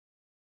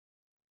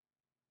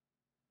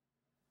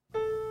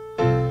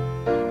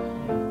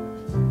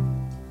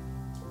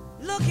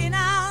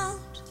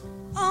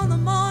the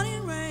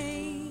morning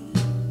rain.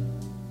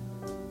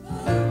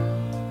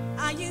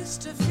 I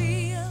used to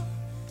feel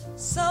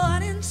so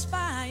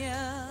uninspired.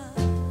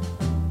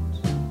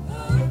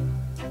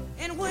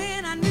 And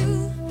when I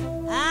knew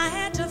I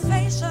had to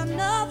face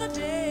another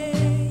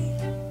day,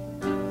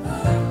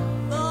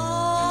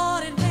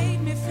 Lord, it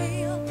made me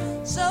feel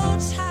so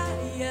tired.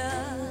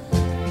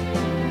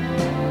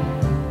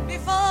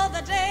 Before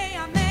the day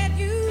I met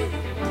you,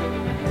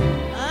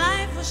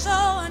 life was so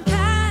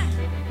unkind.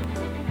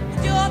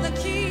 You're the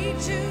key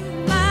to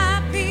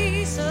my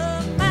peace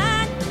of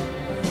mind.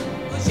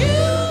 'Cause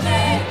you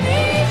make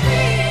me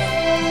feel,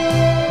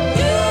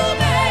 you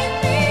make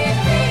me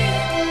feel,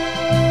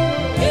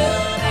 you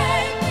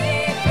make me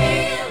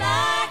feel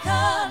like a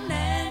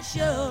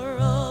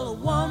natural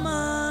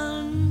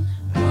woman.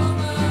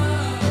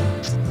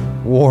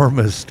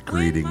 Warmest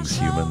greetings,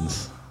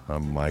 humans.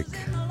 I'm Mike.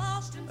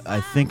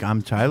 I think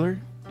I'm Tyler,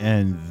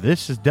 and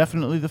this is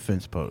definitely the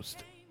Fence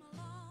Post.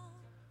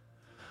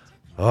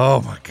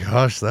 Oh my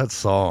gosh, that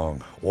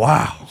song.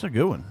 Wow. It's a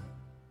good one.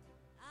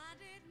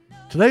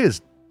 Today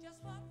is,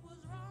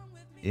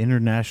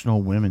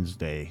 International Women's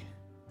Day.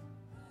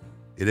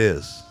 it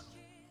is.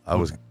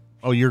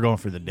 Oh, you're going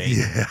for the date.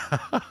 Yeah.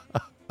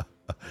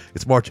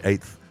 It's March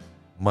 8th,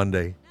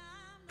 Monday,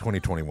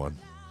 2021,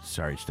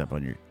 Sorry, step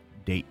on your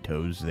date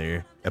toes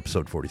there.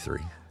 episode 43.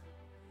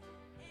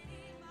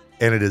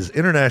 And it is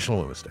International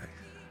Women's Day.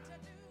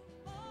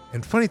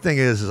 And funny thing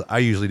is I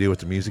usually deal with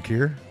the music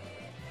here.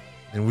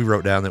 And we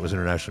wrote down that it was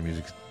International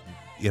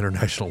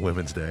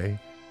Women's Day.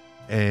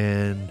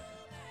 And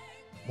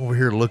I'm over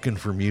here looking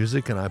for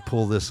music, and I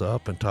pull this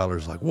up, and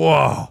Tyler's like,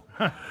 whoa.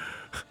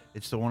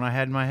 It's the one I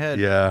had in my head.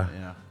 Yeah.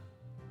 Yeah.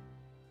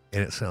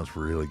 And it sounds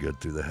really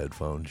good through the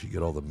headphones. You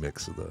get all the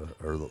mix of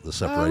the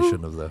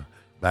separation of the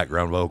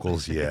background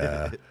vocals.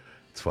 Yeah.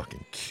 It's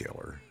fucking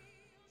killer.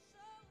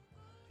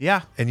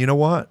 Yeah. And you know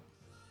what?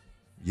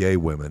 Yay,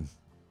 women.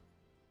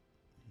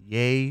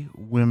 Yay,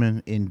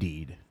 women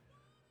indeed.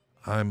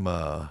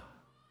 I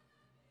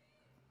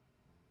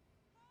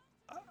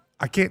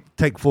can't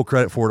take full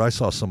credit for it. I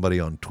saw somebody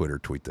on Twitter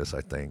tweet this,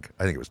 I think.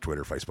 it was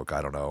Twitter, Facebook,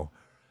 I don't know.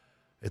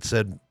 It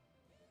said,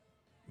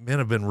 men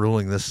have been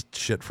ruling this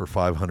shit for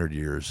 500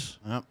 years.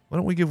 Yep. Why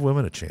don't we give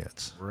women a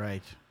chance?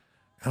 Right.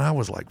 And I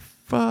was like,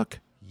 fuck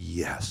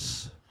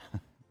yes.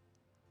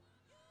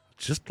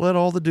 Just let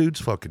all the dudes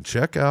fucking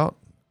check out,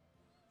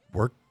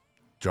 work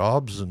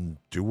jobs and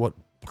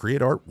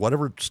create art,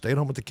 whatever, stay at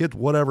home with the kids,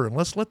 whatever. And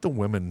let's let the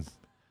women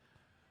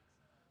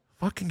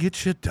fucking get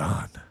shit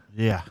done.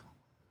 Yeah.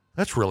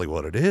 That's really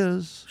what it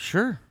is.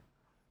 Sure.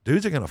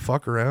 Dudes are going to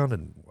fuck around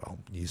and, well,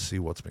 you see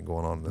what's been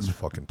going on in this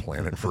fucking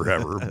planet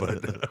forever.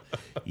 But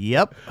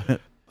Yep.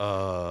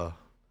 I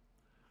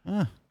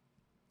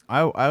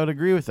would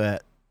agree with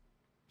that.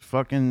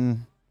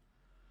 Fucking,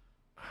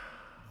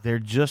 they're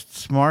just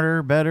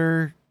smarter,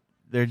 better.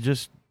 They're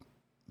just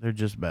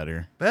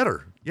better.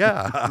 better.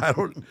 Yeah. I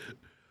don't.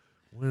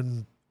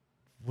 When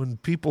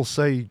people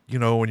say,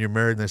 when you're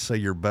married and they say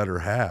you're better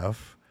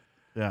half,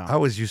 Yeah. I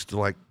was used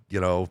to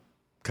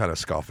kind of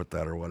scoff at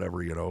that or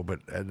whatever, but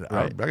Right.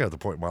 I got to the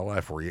point in my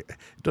life where it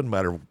doesn't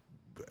matter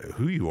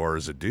who you are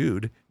as a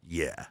dude.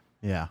 Yeah.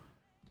 Yeah.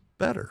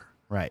 Better.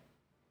 Right.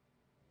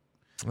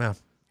 Yeah.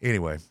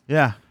 Anyway.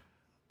 Yeah.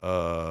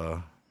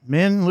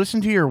 Men,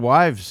 listen to your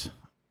wives.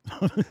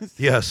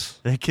 Yes.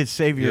 They could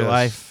save your Yes.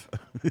 life.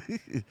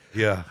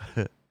 Yeah.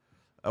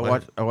 I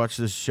watched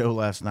this show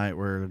last night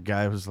where a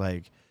guy was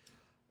like,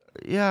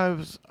 "Yeah,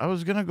 I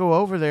was gonna go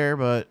over there,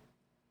 but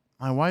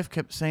my wife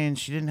kept saying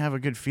she didn't have a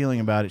good feeling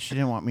about it. She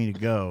didn't want me to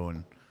go,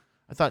 and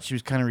I thought she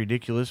was kind of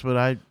ridiculous, but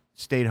I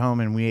stayed home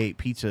and we ate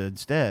pizza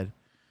instead."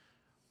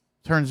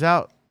 Turns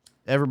out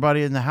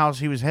everybody in the house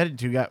he was headed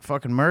to got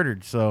fucking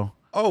murdered. So,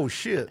 Oh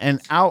shit.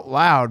 and out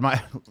loud, my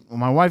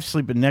wife's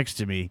sleeping next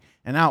to me,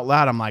 and out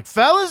loud I'm like,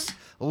 "Fellas,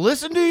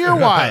 listen to your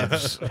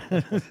wives."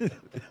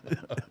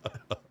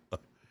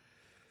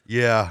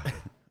 Yeah.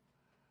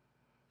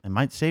 It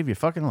might save your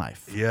fucking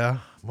life. Yeah.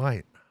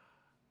 Might.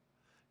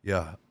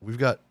 Yeah. We've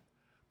got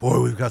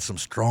some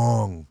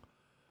strong,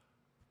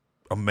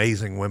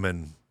 amazing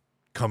women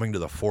coming to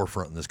the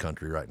forefront in this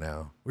country right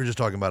now. We were just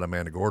talking about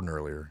Amanda Gordon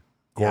earlier.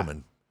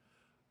 Gorman.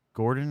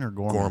 Gordon or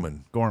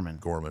Gorman?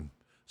 Gorman.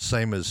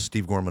 Same as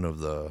Steve Gorman of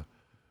the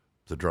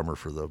drummer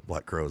for the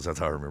Black Crowes. That's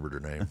how I remembered her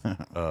name.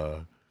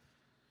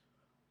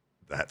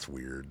 That's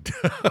weird.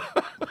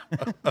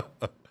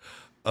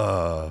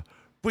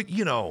 But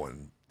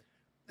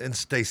and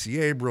Stacey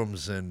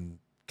Abrams and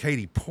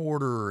Katie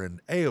Porter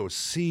and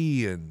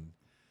AOC and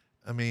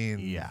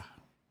Yeah.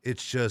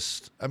 it's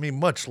just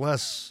much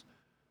less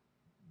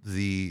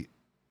the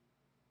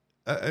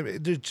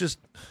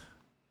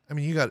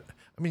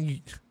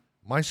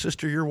my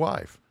sister, your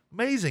wife,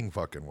 amazing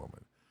fucking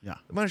woman. Yeah.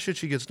 The amount of shit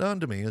she gets done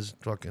to me is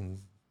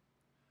fucking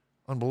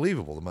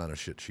unbelievable. The amount of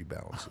shit she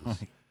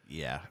balances.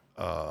 Yeah.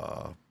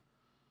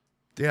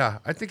 Yeah,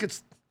 I think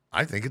it's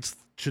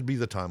should be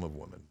the time of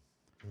women.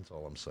 That's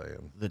all I'm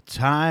saying. The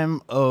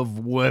time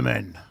of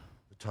women.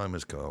 The time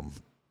has come.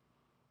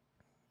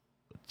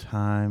 The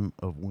time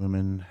of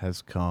women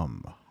has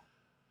come.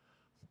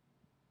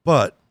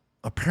 But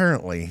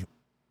apparently,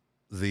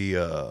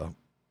 the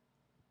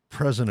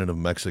president of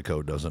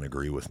Mexico doesn't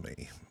agree with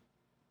me.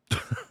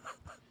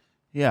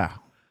 Yeah.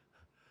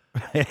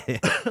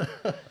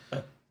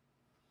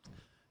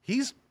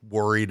 He's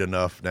worried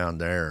enough down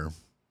there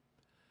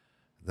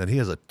that he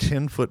has a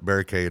 10-foot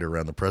barricade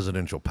around the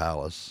presidential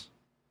palace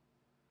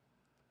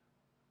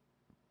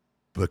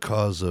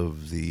because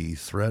of the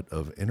threat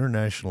of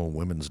International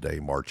Women's Day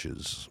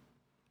marches.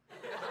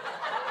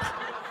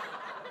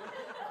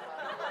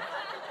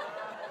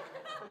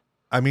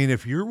 I mean,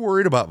 if you're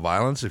worried about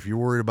violence, if you're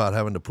worried about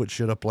having to put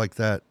shit up like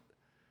that,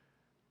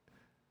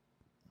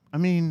 I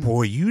mean,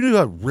 boy,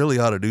 you really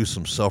ought to do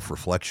some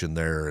self-reflection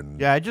there. And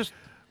yeah, I just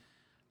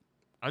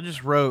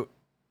wrote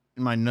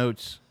in my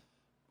notes,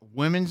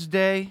 Women's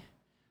Day,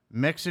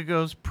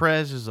 Mexico's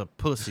prez is a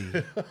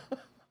pussy.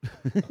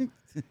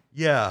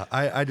 yeah,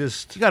 I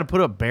just... You got to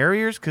put up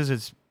barriers because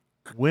it's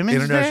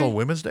Women's International Day?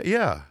 Women's Day?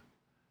 Yeah.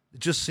 It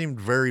just seemed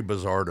very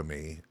bizarre to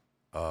me.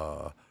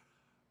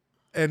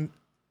 And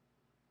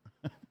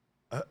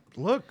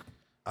look,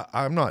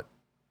 I'm not...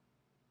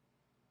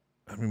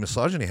 I mean,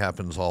 misogyny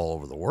happens all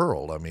over the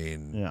world. I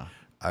mean, Yeah.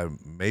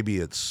 Maybe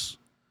it's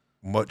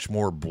much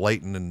more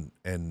blatant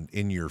and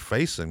in your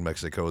face in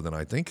Mexico than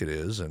I think it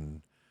is,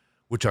 and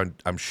which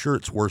I'm sure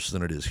it's worse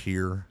than it is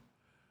here,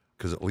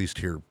 because at least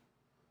here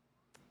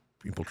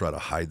people try to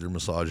hide their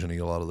misogyny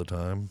a lot of the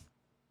time.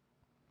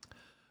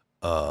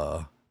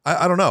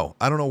 I don't know.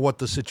 I don't know what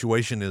the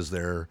situation is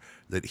there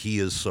that he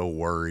is so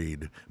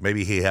worried.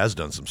 Maybe he has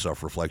done some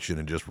self-reflection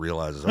and just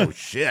realizes, oh,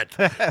 shit,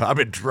 I'm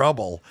in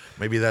trouble.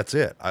 Maybe that's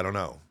it. I don't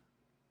know.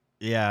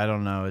 Yeah, I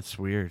don't know. It's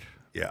weird.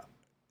 Yeah,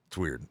 it's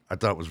weird. I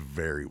thought it was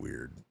very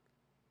weird.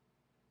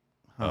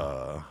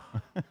 I'm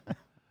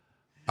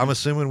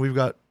assuming we've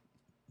got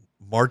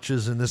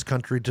marches in this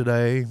country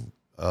today.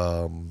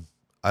 I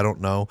don't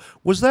know.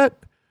 Wasn't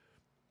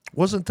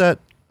that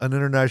an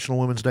International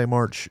Women's Day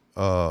march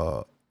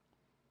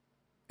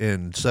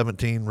in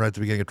 2017, right at the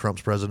beginning of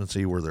Trump's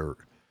presidency, where there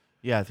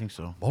Yeah, I think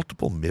so.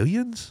 multiple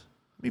millions?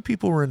 How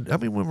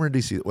many women were in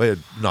D.C.? Well,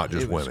 not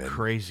just It was women.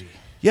 crazy.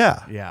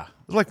 Yeah. Yeah.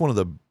 It was like one of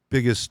the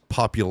biggest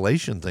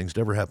population things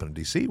to ever happen in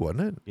D.C.,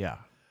 wasn't it? Yeah.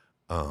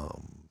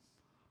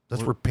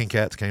 That's where pink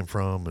hats came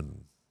from,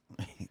 and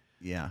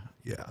Yeah.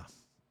 yeah.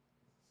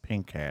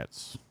 Pink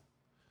hats.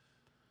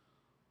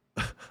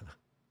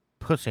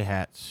 Pussy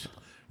hats.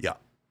 Yeah.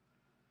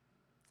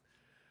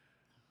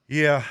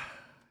 Yeah.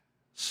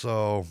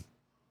 So,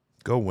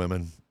 go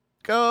women.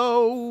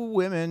 Go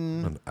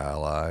women. An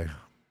ally.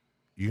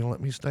 You gonna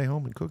let me stay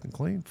home and cook and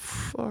clean?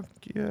 Fuck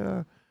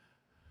yeah.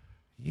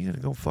 You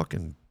gonna go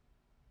fucking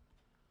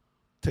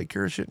take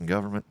care of shit in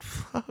government?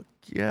 Fuck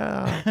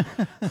yeah.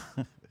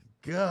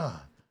 God.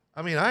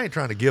 I mean, I ain't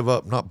trying to give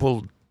up, not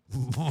pull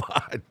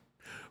my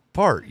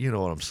part. You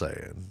know what I'm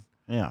saying?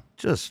 Yeah.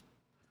 Just,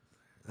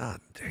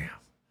 god damn.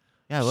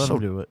 Yeah, let So-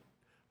 them do it.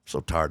 I'm so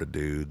tired of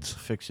dudes.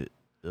 Fix it.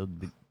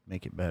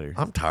 Make it better.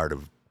 I'm tired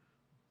of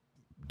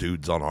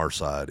dudes on our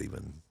side,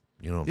 even.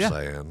 You know what I'm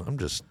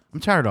saying? I'm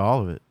tired of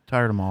all of it.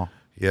 Tired of them all.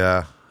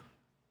 Yeah.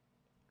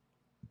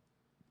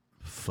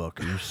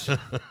 Fuckers.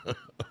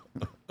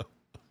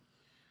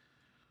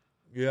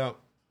 Yeah.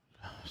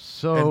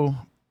 So,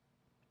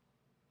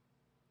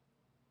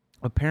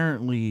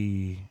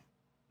 apparently,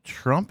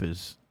 Trump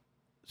is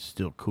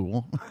still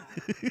cool.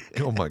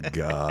 Oh my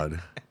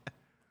God.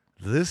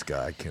 This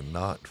guy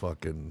cannot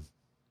fucking.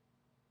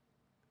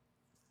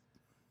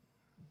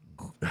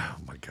 Oh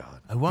my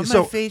God. I want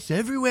So- my face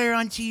everywhere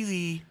on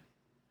TV,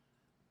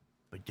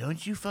 but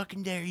don't you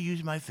fucking dare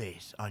use my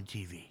face on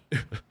TV.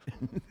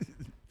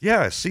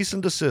 Yeah, cease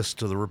and desist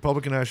to the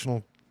Republican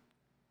National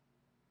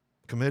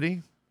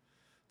Committee,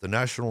 the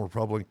National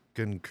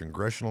Republican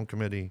Congressional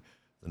Committee,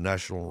 the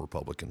National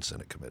Republican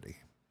Senate Committee.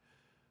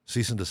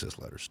 Cease and desist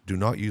letters. Do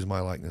not use my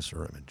likeness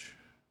or image.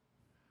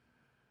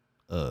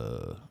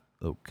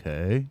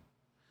 Okay.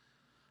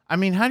 I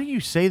mean, how do you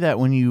say that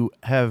when you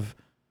have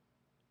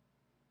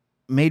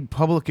made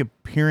public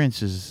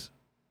appearances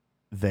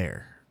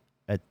there?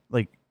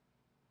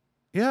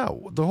 Yeah,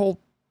 the whole.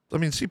 I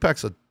mean,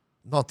 CPAC's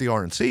not the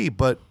RNC,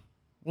 but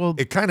Well,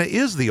 it kind of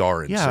is the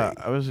RNC. yeah,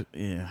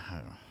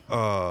 I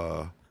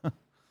don't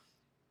know.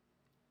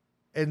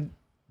 And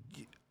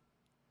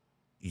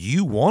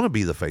you want to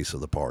be the face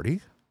of the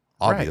party,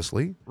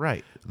 obviously.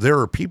 Right. There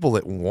are people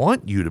that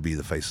want you to be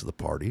the face of the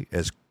party,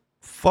 as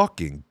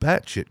fucking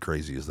batshit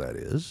crazy as that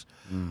is.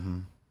 Mm-hmm.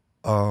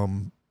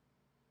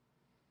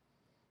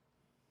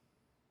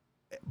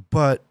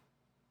 But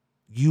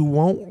you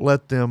won't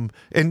let them,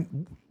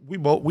 and we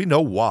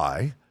know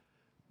why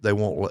they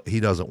won't. He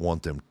doesn't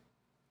want them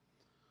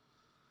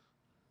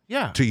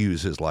Yeah. to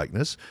use his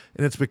likeness,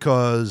 and it's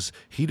because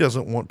he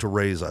doesn't want to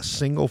raise a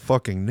single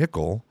fucking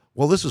nickel.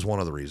 Well, this is one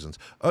of the reasons.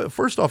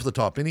 First off the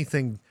top,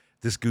 anything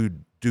this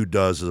dude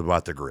does is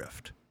about the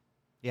grift.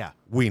 Yeah.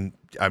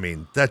 I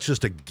mean, that's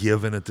just a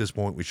given at this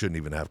point. We shouldn't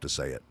even have to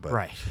say it. But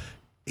Right.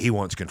 he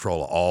wants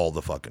control of all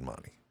the fucking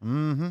money.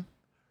 Mm-hmm.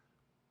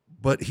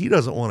 But he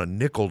doesn't want a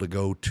nickel to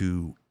go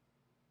to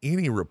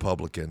any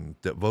Republican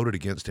that voted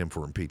against him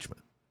for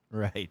impeachment.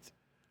 Right.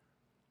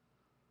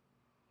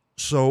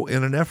 So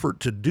in an effort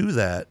to do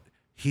that,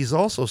 he's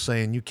also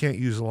saying you can't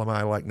use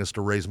my likeness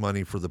to raise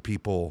money for the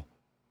people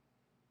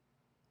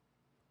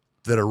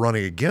that are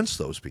running against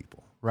those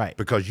people. Right.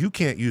 Because you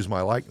can't use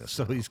my likeness.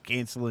 So he's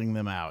canceling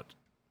them out.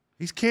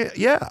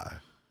 Yeah.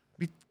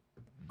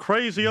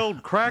 Crazy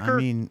old cracker.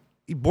 I mean,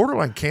 he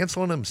borderline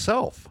canceling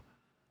himself.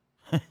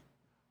 well,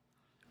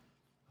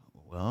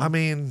 I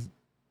mean,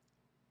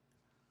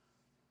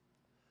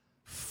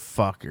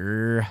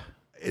 fucker.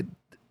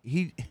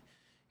 He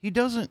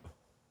doesn't.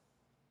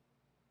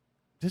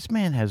 This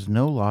man has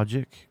no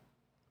logic.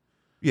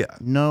 Yeah.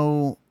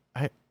 No,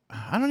 I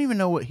don't even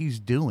know what he's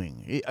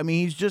doing. I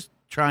mean, he's just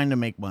trying to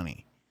make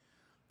money.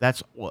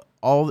 That's what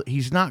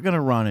he's not going to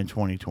run in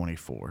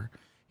 2024.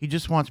 He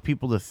just wants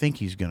people to think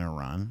he's going to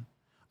run.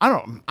 I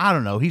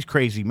don't know. He's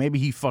crazy. Maybe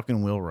he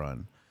fucking will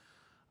run.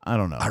 I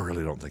don't know. I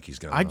really don't think he's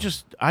going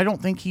to. I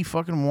don't think he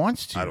fucking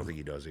wants to. I don't think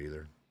he does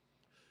either.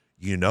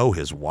 You know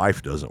his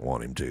wife doesn't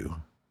want him to.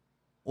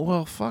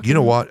 Well, fuck. You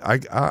know what?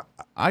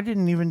 I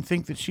didn't even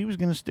think that she was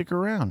going to stick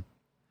around.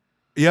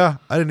 Yeah,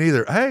 I didn't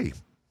either. Hey,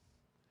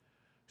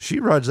 she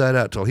rides that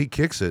out till he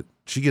kicks it.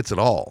 She gets it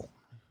all.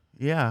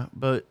 Yeah,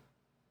 but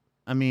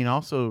I mean,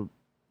 also,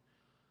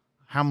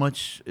 how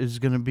much is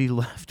going to be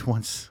left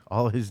once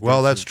all his?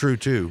 Well, that's true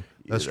too.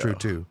 That's true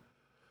too.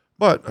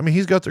 But I mean,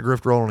 he's got the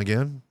grift rolling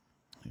again.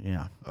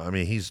 Yeah. I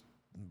mean,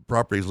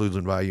 property's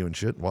losing value and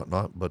shit and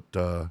whatnot. But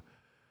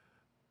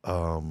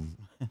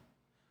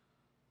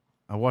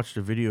I watched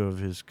a video of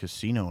his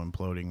casino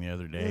imploding the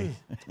other day.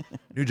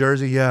 New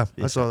Jersey, yeah,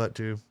 I saw that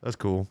too. That's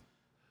cool.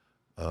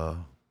 To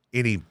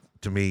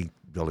me,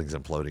 buildings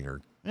imploding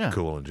are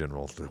cool in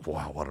general.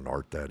 Wow, what an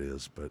art that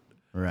is. But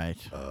right.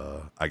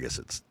 I guess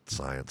it's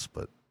science,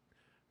 but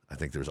I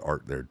think there's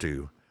art there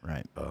too.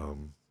 Right.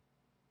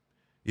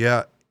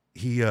 Yeah,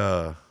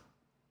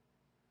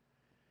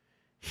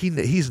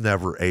 he's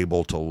never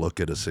able to look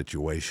at a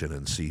situation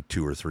and see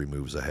 2 or 3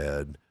 moves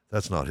ahead.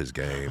 That's not his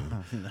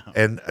game. No.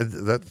 And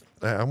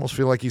I almost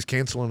feel like he's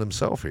canceling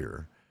himself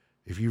here.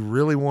 If you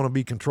really want to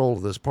be control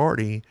of this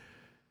party,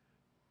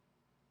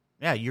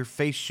 yeah, your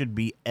face should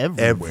be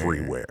everywhere.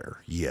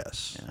 Everywhere,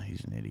 yes. Yeah,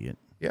 he's an idiot.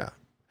 Yeah.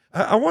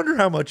 I wonder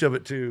how much of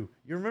it too.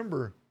 You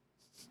remember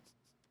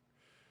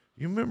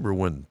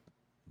when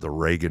the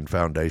Reagan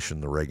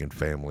Foundation, the Reagan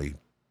family,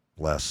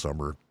 last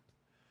summer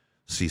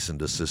cease and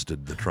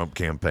desisted the Trump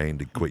campaign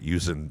to quit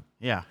using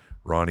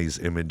Ronnie's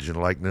image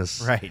and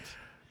likeness? Right.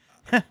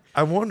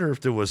 I wonder if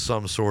there was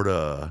some sort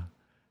of,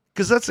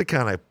 because that's the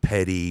kind of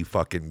petty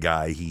fucking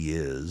guy he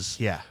is.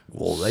 Yeah.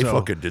 Well, they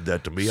fucking did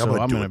that to me. So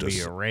I'm going to be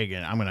a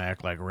Reagan. I'm going to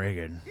act like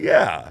Reagan.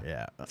 Yeah.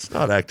 Yeah. It's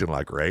not acting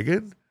like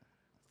Reagan.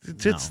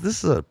 This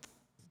is a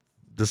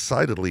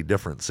decidedly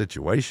different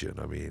situation.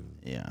 I mean.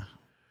 Yeah.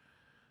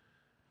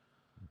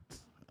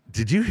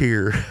 Did you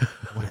hear?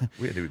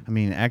 I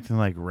mean, acting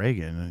like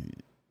Reagan.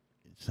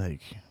 It's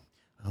like,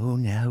 oh,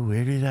 now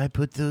where did I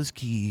put those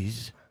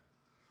keys?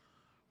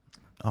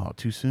 Oh,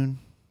 too soon?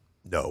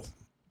 No,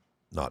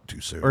 not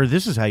too soon. Or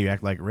this is how you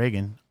act like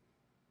Reagan.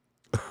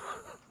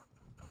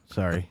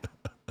 Sorry.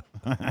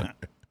 Nice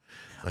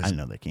I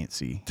know they can't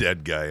see.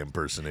 Dead guy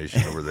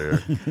impersonation over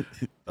there.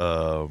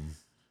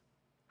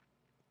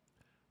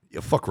 Yeah,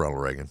 fuck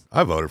Ronald Reagan.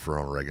 I voted for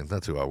Ronald Reagan.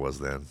 That's who I was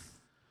then.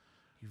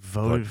 You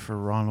voted for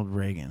Ronald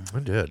Reagan. I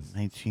did.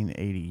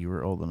 1980. You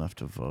were old enough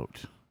to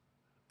vote.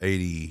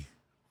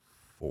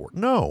 84.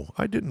 No,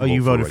 I didn't. Oh,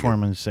 you voted Reagan. for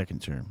him in the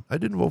second term. I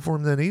didn't vote for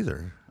him then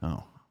either.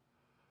 Oh.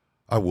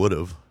 I would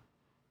have.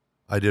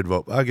 I did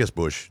vote. I guess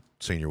Bush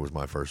Sr. was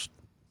my first.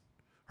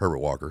 Herbert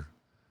Walker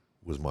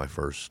was my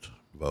first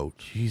vote.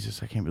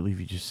 Jesus, I can't believe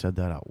you just said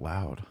that out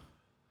loud.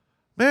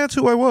 Man, that's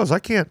who I was.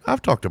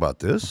 I've talked about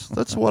this.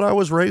 That's what I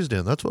was raised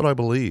in. That's what I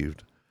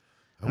believed.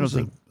 I was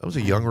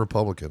a young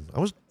Republican.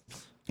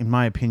 In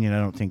my opinion, I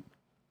don't think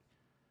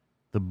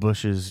the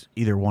Bushes,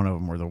 either one of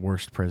them, were the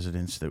worst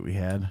presidents that we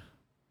had.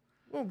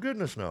 Well,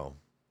 goodness, no.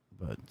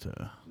 But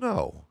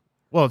no.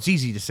 Well, it's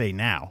easy to say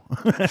now.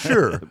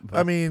 Sure.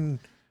 I mean,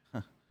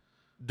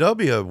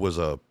 W was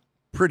a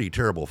pretty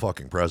terrible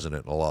fucking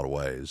president in a lot of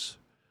ways.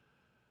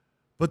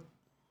 But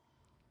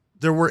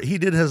he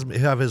did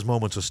have his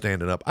moments of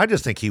standing up. I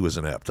just think he was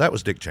inept. That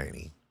was Dick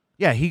Cheney.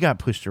 Yeah, he got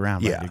pushed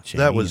around by Dick Cheney.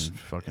 That was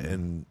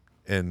fucking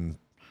and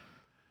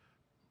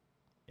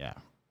yeah.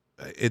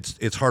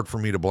 It's hard for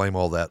me to blame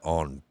all that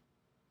on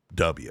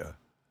W.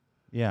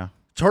 Yeah.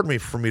 It's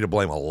hard for me to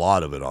blame a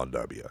lot of it on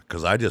W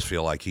because I just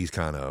feel like he's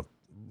kind of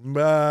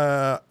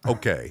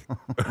okay.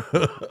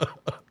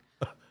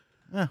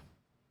 Yeah.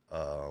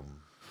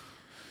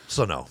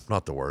 So no,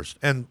 not the worst.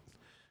 And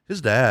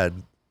his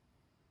dad,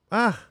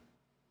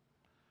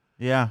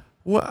 yeah.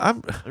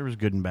 Well, there was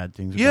good and bad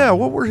things. Yeah,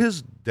 what were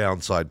his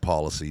downside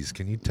policies?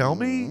 Can you tell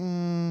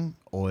me?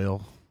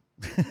 Oil.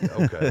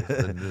 Okay,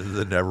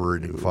 the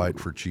never-ending fight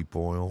for cheap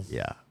oil.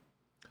 Yeah.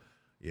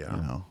 Yeah.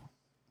 You know,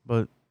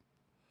 but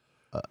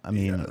I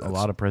mean, a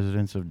lot of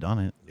presidents have done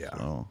it. Yeah.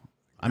 So,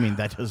 I mean,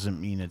 that doesn't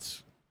mean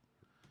it's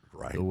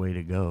right the way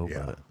to go.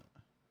 Yeah. But,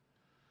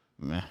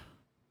 meh.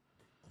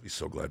 I'd be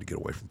so glad to get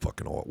away from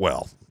fucking oil.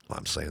 Well,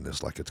 I'm saying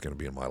this like it's going to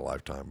be in my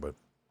lifetime, but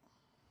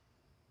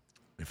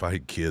if I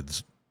had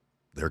kids,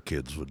 their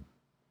kids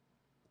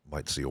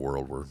might see a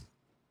world where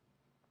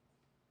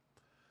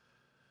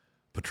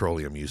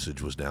petroleum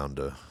usage was down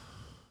to.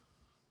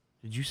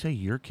 Did you say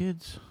your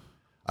kids?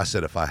 I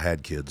said if I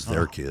had kids,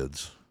 their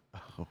kids.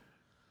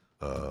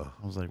 I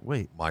was like,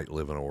 wait, might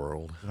live in a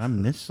world. Did I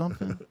miss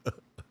something?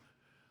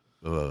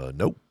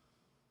 Nope.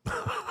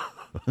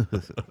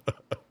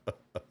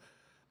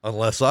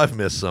 Unless I've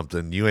missed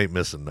something, you ain't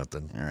missing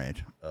nothing. All right.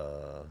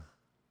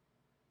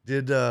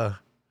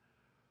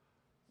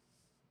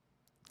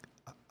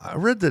 I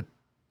read that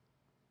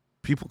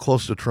people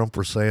close to Trump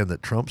were saying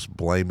that Trump's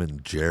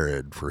blaming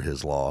Jared for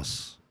his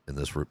loss in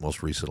this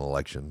most recent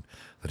election,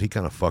 that he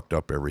kind of fucked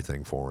up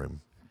everything for him.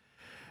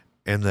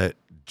 And that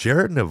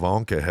Jared and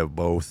Ivanka have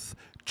both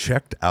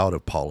checked out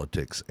of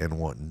politics and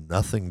want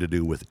nothing to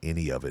do with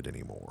any of it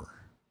anymore.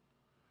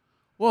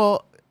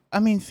 Well, I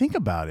mean, think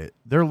about it.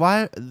 They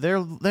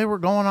were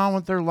going on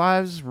with their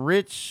lives,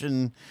 rich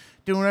and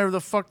doing whatever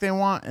the fuck they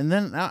want, and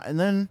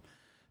then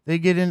they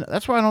get in.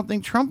 That's why I don't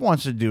think Trump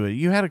wants to do it.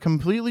 You had a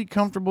completely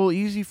comfortable,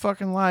 easy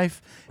fucking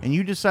life, and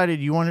you decided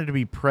you wanted to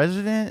be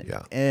president.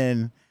 Yeah.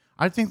 And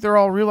I think they're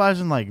all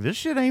realizing like this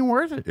shit ain't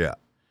worth it. Yeah.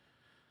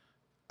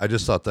 I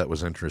just thought that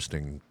was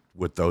interesting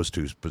with those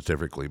two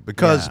specifically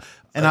because,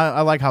 and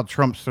I like how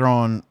Trump's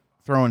throwing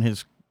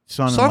his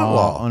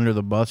son-in-law under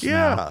the bus.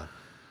 Yeah. Now.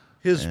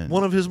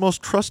 One of his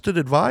most trusted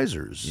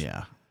advisors.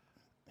 Yeah.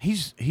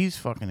 He's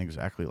fucking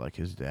exactly like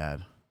his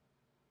dad,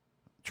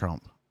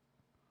 Trump.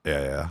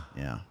 Yeah.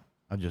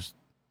 I just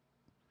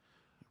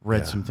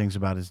read some things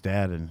about his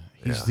dad, and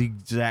he's the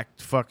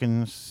exact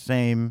fucking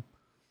same.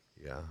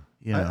 Yeah.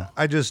 You know.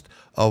 I just,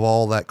 of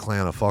all that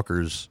clan of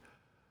fuckers,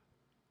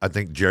 I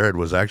think Jared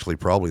was actually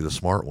probably the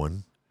smart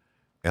one,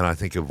 and I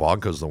think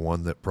Ivanka's the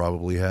one that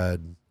probably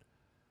had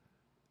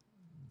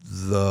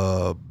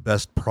the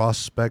best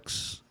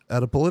prospects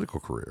at a political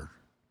career.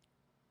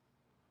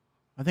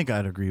 I think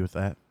I'd agree with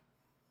that.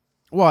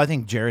 Well, I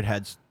think Jared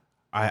had.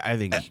 I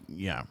think,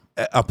 yeah.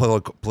 A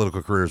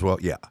political career as well,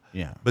 yeah.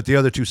 Yeah. But the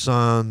other two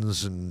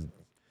sons and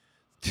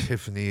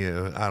Tiffany,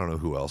 I don't know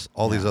who else.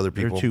 All these other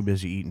people. They're too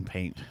busy eating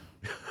paint.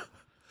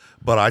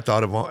 But I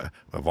thought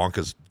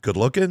Ivanka's good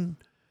looking.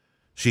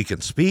 She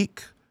can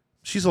speak.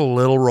 She's a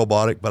little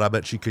robotic, but I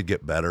bet she could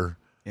get better.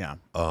 Yeah.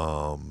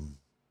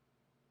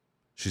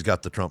 She's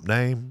got the Trump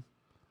name.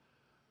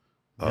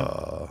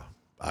 Yep.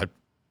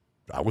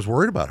 I was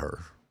worried about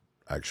her,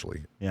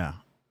 actually. Yeah.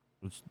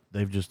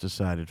 They've just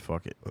decided,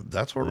 fuck it.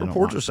 That's what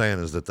reports are saying,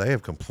 is that they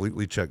have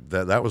completely checked.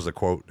 That was the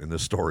quote in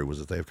this story, was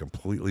that they have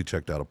completely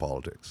checked out of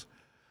politics.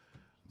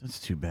 That's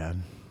too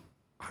bad.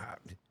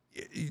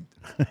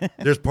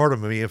 There's part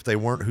of me, if they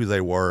weren't who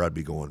they were, I'd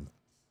be going,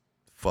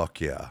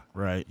 fuck yeah.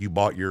 Right. You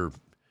bought they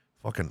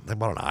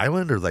bought an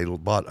island, or they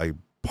bought a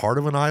part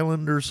of an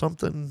island or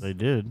something? They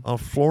did.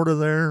 Florida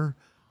there.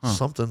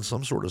 Some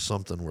sort of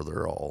something where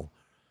they're all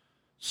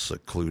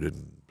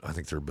secluded. I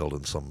think they're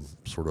building some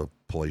sort of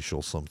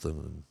palatial something.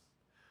 And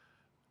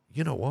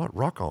you know what?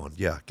 Rock on.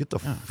 Yeah, get the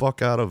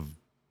fuck out of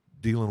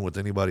dealing with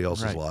anybody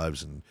else's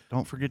lives. And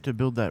don't forget to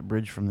build that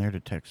bridge from there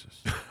to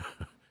Texas.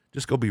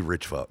 Just go be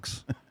rich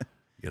fucks,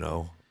 you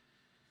know?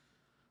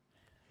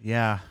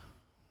 Yeah.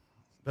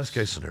 Best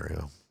case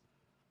scenario.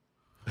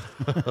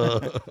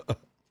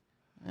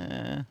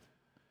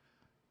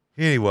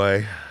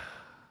 Anyway.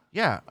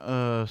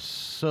 Yeah.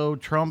 So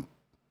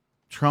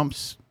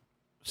Trump's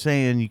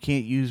saying you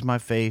can't use my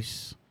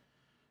face,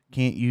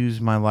 can't use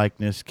my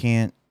likeness,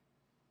 can't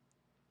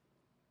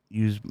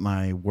use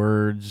my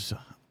words.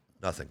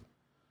 Nothing.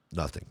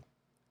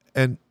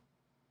 And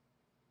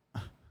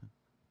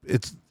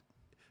it's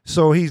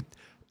so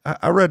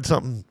I read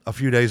something a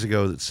few days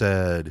ago that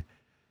said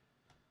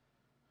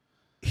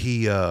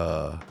he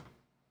had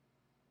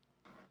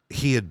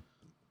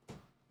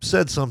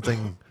said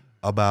something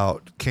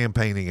about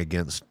campaigning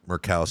against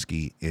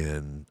Murkowski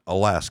in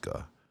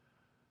Alaska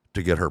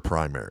to get her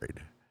primaried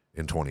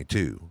in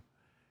 22.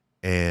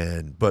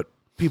 But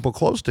people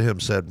close to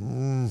him said,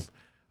 I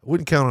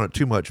wouldn't count on it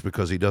too much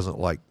because he doesn't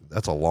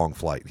that's a long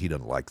flight. He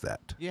doesn't like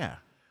that. Yeah.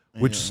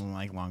 Which, he doesn't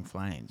like long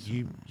flights.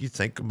 You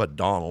think about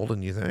Donald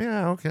and you think,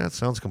 yeah, okay, that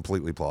sounds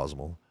completely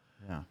plausible.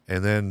 Yeah.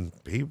 And then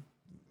he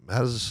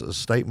has a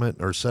statement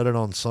or said it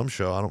on some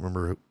show. I don't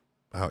remember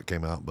how it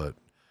came out, but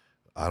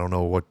I don't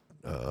know what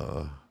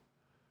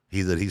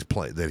he's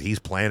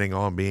planning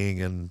on being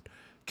in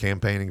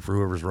campaigning for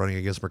whoever's running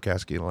against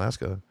Murkowski in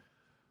Alaska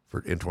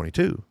in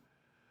 22.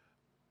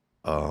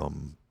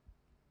 And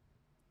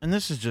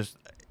this is just,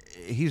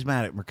 he's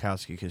mad at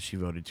Murkowski because she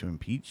voted to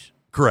impeach.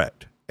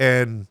 Correct.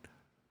 And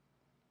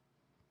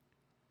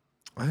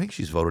I think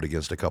she's voted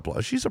against a couple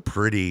of, she's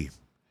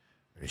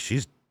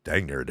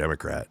dang near a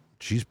Democrat.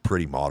 She's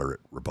pretty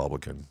moderate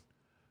Republican.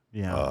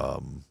 Yeah.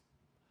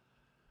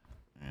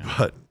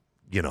 But,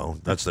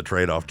 that's the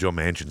trade-off. Joe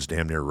Manchin's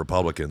damn near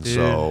Republican. Dude,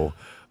 so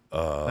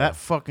that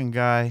fucking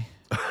guy.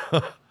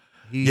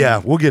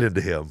 Yeah, we'll get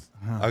into him.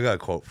 I got a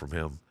quote from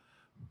him.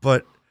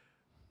 But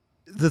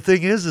the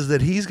thing is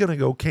that he's going to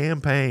go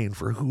campaign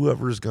for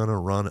whoever's going to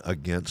run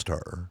against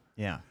her.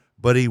 Yeah.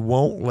 But he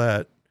won't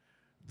let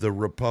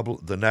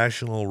the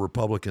National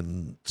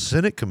Republican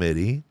Senate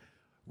Committee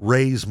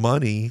raise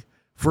money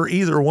for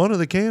either one of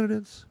the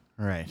candidates.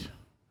 Right.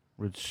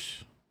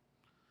 Which,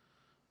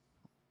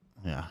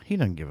 yeah, he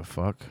doesn't give a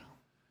fuck.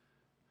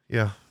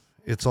 Yeah.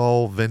 It's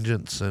all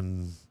vengeance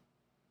and...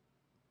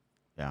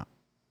 Yeah.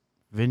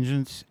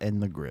 Vengeance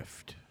and the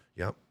grift.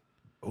 Yep.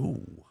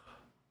 Oh.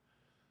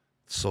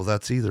 So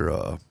that's either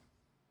It's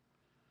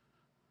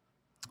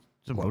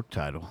a book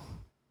title.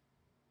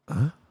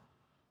 Huh?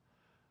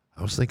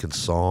 I was thinking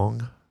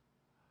song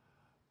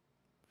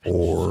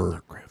Vengeance or and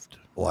the grift.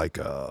 like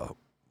a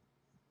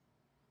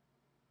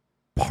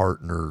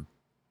partner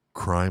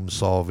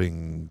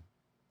crime-solving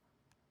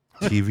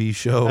TV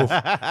show.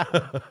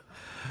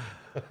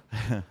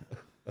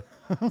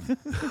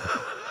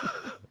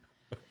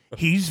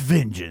 He's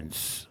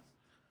vengeance.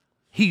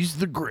 He's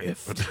the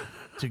grift.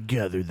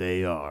 Together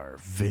they are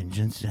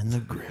vengeance and the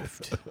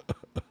grift.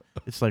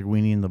 It's like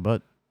Weenie in the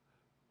butt,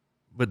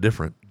 But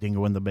different.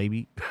 Dingo and the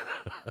baby.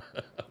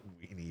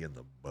 Weenie in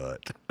the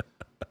butt.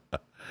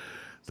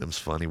 Them's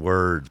funny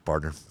words,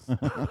 partner.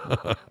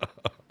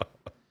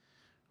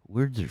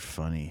 Words are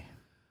funny.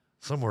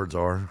 Some words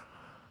are.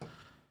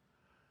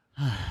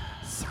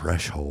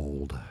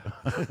 Threshold.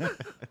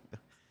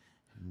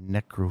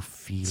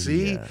 Necrophilia.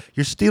 See?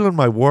 You're stealing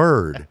my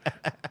word.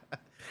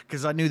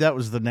 Because I knew that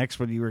was the next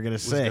one you were going to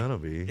It's say. gonna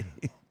be.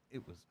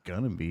 It was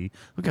going to be.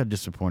 Look how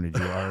disappointed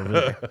you are over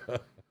there.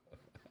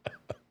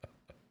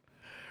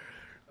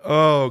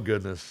 Oh,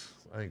 goodness.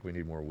 I think we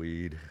need more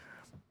weed.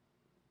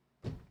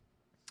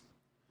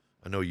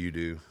 I know you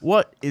do.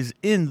 What is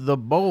in the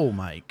bowl,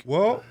 Mike?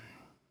 Well,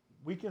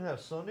 we can have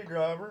Sundae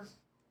Driver.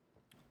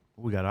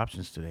 We got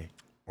options today.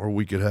 Or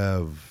we could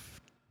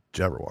have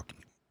Jabberwocky.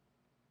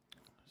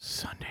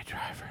 Sundae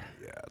Driver.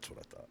 Yeah, that's what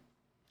I thought.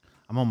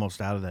 I'm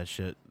almost out of that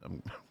shit.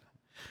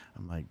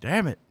 I'm like,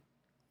 damn it.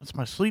 That's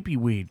my sleepy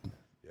weed.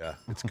 Yeah,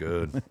 it's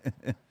good.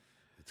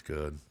 It's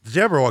good. The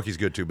Jabberwocky's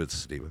good too, but it's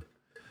sativa.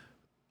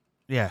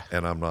 Yeah.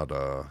 And I'm not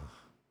a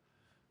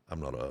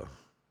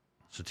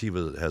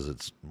sativa has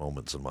its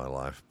moments in my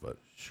life, but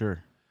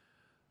Sure.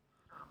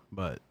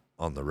 But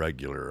on the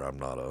regular, I'm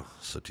not a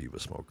sativa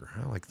smoker.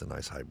 I like the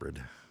nice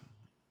hybrid.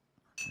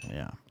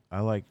 yeah, I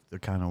like the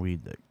kind of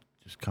weed that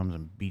just comes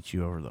and beats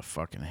you over the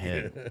fucking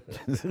head.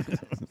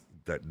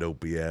 That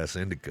dopey ass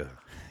indica.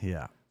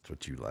 Yeah. That's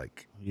what you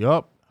like.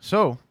 Yup.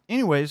 So,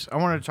 anyways, I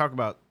wanted to talk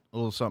about a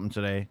little something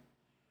today.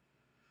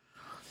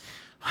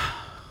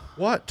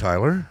 What,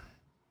 Tyler?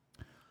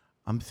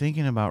 I'm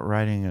thinking about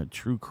writing a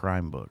true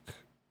crime book.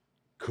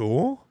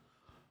 Cool.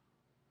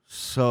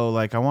 So,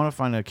 like, I want to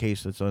find a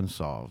case that's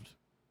unsolved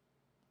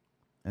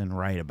and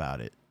write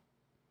about it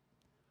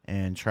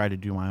and try to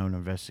do my own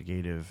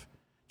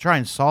try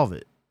and solve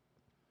it.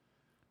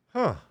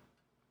 Huh.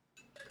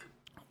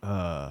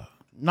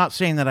 Not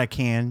saying that I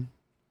can,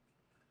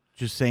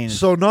 just saying.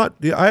 So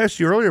I asked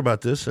you earlier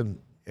about this, and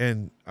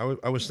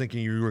I was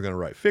thinking you were going to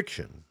write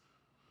fiction.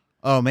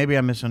 Oh, maybe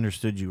I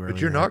misunderstood you earlier.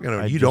 But you're not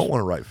going to. You don't want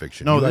to write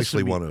fiction. No, you this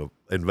actually would want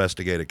to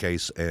investigate a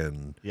case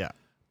and Yeah.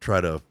 try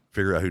to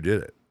figure out who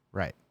did it.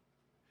 Right.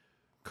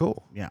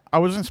 Cool. Yeah. I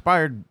was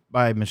inspired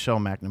by Michelle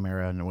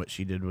McNamara and what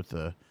she did with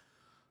the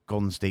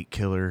Golden State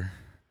Killer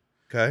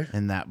Okay.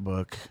 in that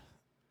book.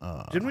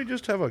 Didn't we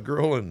just have a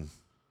girl in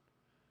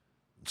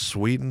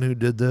Sweden who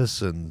did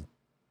this, and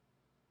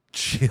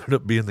she ended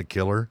up being the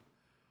killer?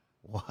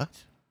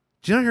 What?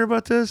 Did you not hear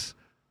about this? It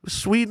was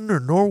Sweden or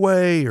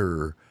Norway,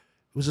 or it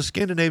was a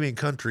Scandinavian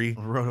country.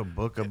 Wrote a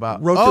book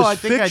about. Wrote Oh, this I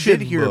think I did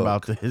fiction hear book.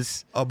 about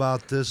this.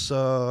 About this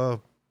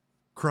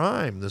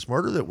crime, this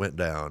murder that went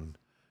down,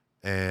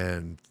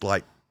 and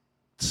like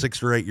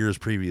 6 or 8 years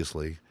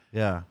previously.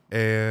 Yeah.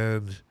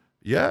 And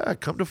yeah,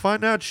 come to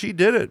find out she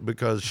did it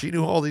because she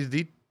knew all these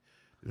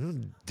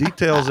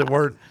details that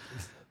weren't.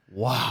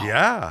 Wow.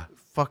 Yeah.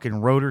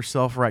 Fucking wrote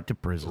herself right to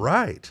prison.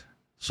 Right.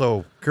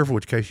 So careful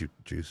which case you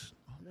choose.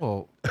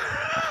 Well,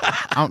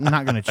 I'm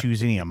not going to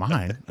choose any of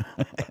mine.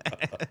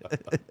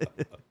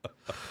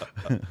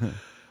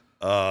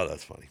 Oh,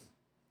 that's funny.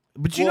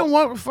 But you know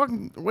what?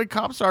 Fucking the way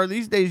cops are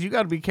these days, you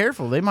got to be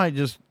careful. They might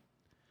just.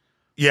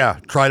 Yeah,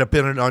 try to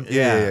pin it on.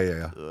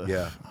 Yeah.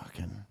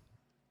 Fucking.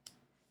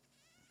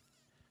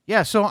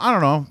 Yeah, so I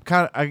don't know.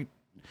 I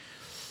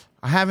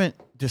haven't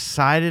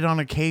decided on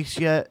a case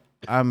yet.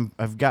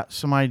 I've got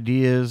some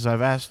ideas.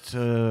 I've asked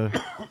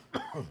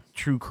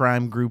true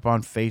crime group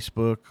on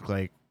Facebook,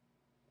 like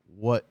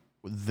what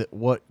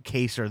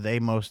case are they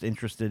most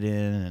interested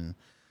in and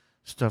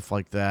stuff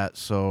like that.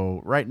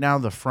 So right now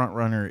the front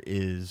runner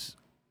is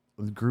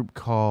a group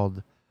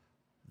called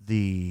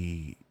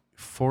the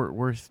Fort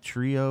Worth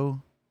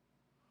Trio.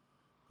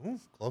 Ooh,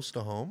 close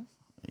to home.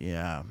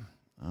 Yeah.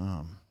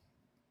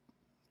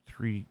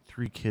 Three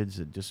kids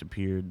that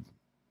disappeared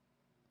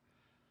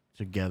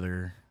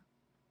together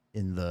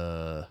in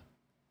the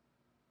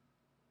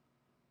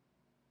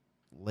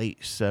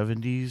late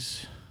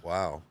 70s.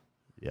 Wow.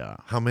 Yeah.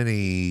 How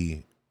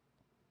many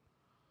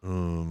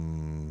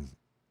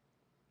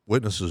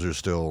witnesses are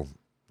still.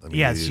 I mean,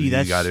 Yeah, you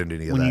that's got into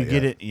any of when that you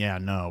get yet. it. Yeah,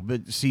 no,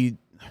 but see,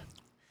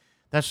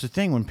 that's the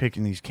thing when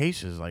picking these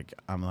cases. Like,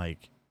 I'm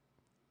like,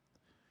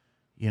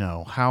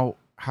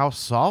 how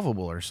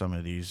solvable are some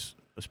of these,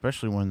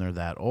 especially when they're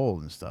that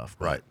old and stuff.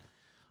 But, Right.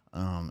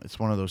 It's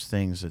one of those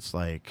things. It's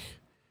like,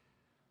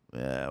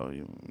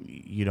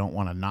 you don't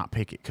want to not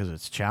pick it because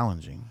it's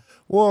challenging.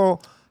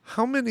 Well,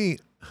 how many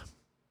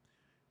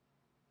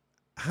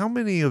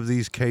of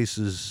these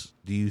cases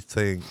do you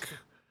think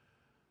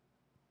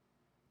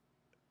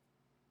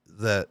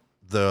that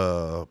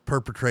the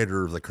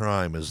perpetrator of the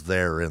crime is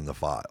there in the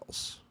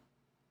files?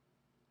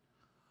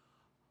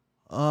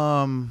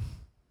 I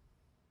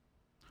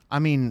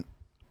mean,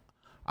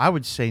 I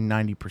would say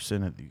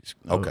 90% of these.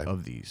 Okay.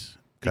 Of these,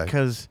 Okay.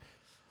 because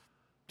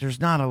there's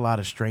not a lot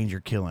of stranger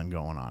killing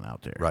going on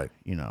out there. Right.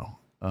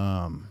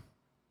 I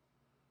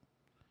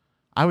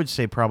would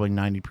say probably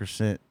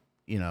 90%.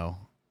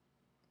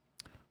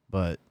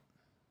 But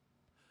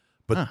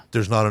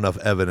there's not enough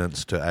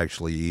evidence to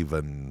actually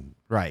even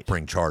right,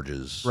 bring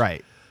charges.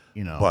 right.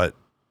 But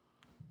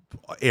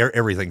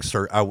everything's.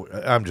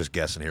 I'm just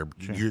guessing here.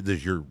 Sure. This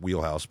is your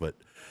wheelhouse, but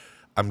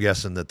I'm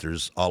guessing that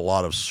there's a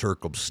lot of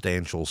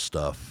circumstantial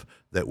stuff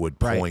that would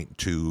point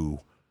to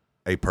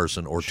a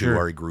person or to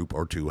or a group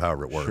or to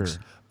however it works.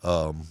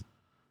 Sure.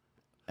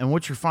 And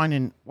what you're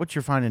finding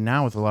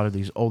now with a lot of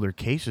these older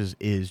cases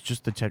is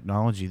just the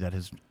technology that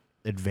has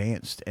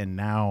advanced, and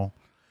now,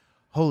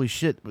 holy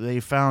shit, they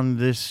found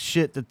this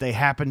shit that they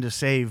happened to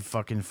save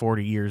fucking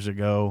 40 years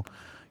ago,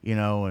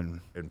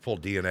 and full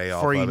DNA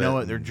off before you of know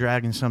it. it, they're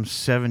dragging some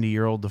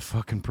 70-year-old to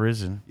fucking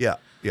prison. Yeah,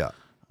 yeah.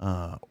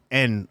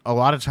 And a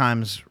lot of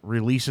times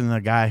releasing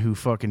the guy who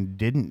fucking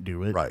didn't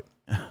do it. Right.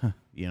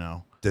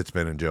 That's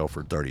been in jail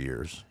for 30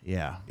 years.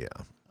 Yeah. Yeah.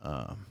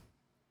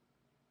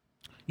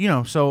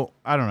 So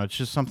I don't know. It's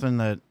just something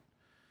that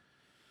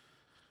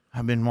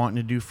I've been wanting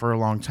to do for a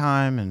long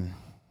time, and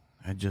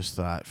I just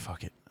thought,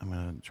 fuck it, I'm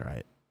gonna try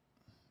it.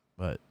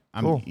 But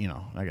I'm, cool.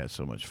 I got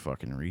so much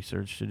fucking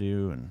research to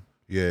do, and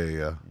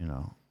yeah.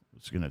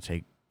 It's gonna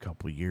take a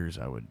couple of years,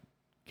 I would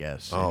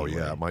guess. Oh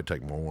anyway. yeah, it might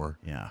take more.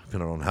 Yeah,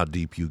 depending on how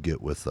deep you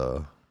get with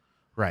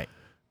right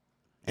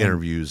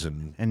interviews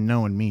and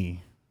knowing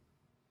me.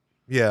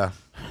 Yeah,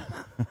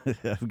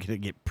 I'm gonna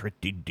get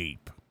pretty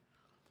deep.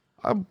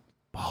 I'm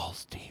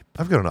balls deep.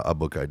 I've got a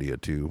book idea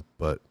too,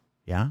 but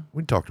yeah,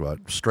 we talked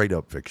about straight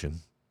up fiction.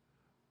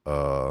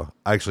 I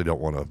actually don't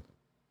want to.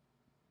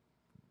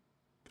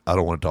 I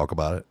don't want to talk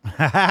about it,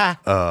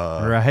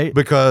 right?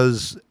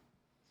 Because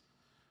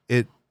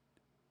it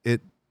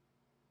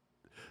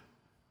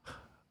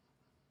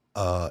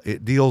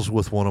deals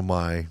with one of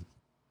my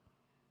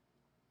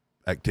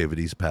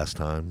activities,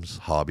 pastimes,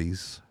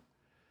 hobbies,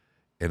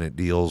 and it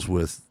deals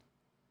with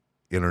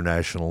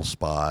international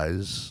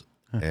spies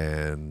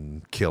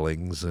and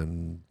killings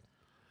and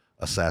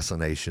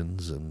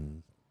assassinations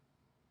and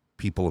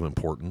people of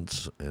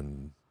importance.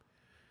 And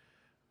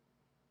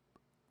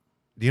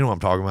do you know what I'm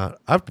talking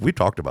about? We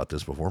talked about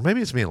this before.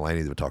 Maybe it's me and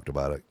Laney that talked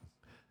about it.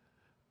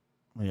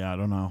 Yeah, I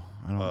don't know.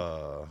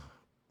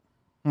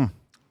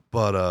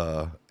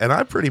 But and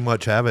I pretty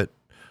much have it.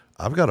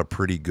 I've got a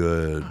pretty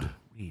good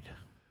weed.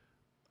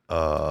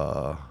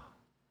 I've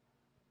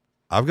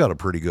got a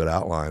pretty good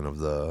outline of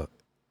the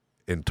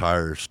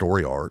entire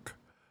story arc.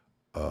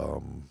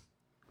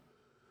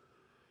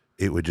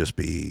 It would just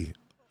be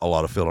a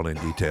lot of filling in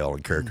detail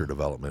and character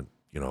development,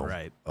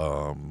 Right.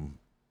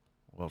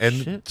 Well, and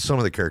shit. some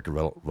of the character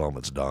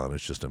development's done.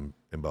 It's just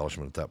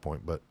embellishment at that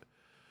point. But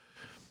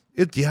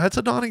it's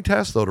a daunting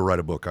task though to write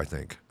a book. I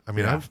think. I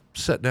mean, I've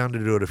sat down to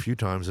do it a few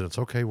times, and it's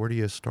okay. Where do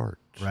you start?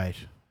 Right.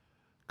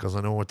 Because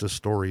I know what this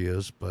story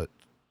is, but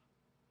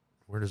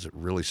where does it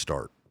really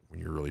start when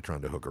you're really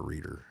trying to hook a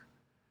reader?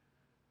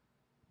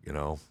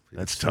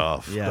 That's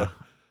tough. Yeah.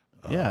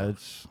 Yeah,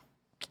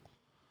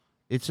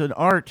 it's an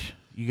art.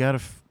 You got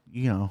to,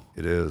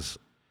 It is.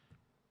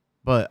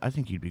 But I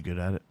think you'd be good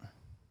at it.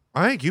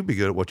 I think you'd be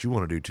good at what you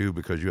want to do too,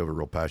 because you have a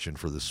real passion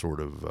for this sort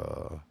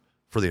of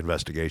for the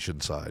investigation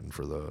side and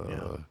for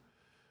the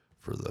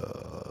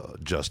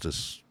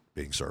justice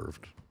being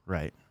served.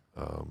 Right.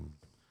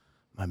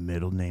 My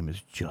middle name is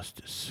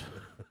Justice.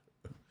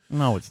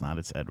 No, it's not.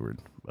 It's Edward.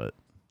 But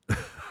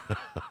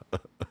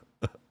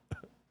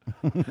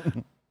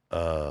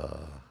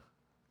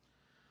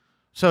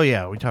so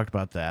yeah, we talked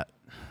about that.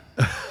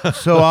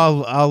 So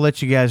I'll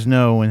let you guys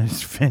know when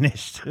it's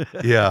finished.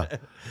 Yeah,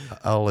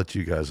 I'll let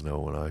you guys know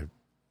when I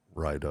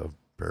write a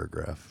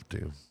paragraph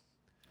too.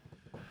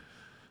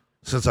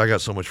 Since I got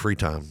so much free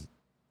time,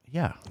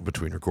 yeah,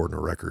 between recording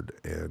a record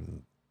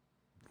and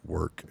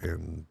work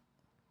and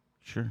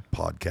sure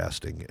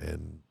podcasting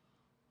and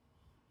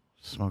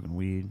smoking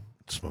weed,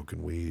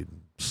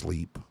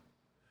 sleep,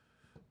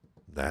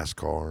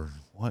 NASCAR.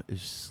 What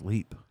is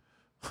sleep?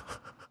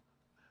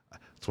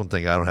 It's one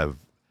thing I don't have.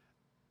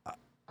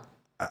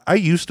 I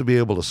used to be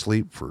able to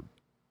sleep for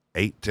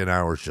 8-10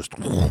 hours just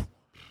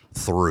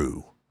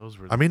through. Those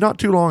were not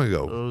too long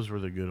ago. Those were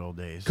the good old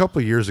days. A couple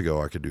of years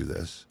ago, I could do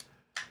this.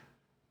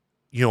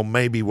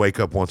 maybe wake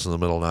up once in the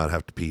middle of the night,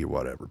 have to pee or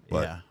whatever.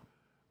 But Yeah.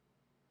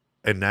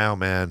 and now,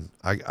 man,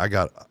 I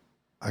got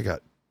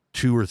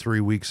 2 or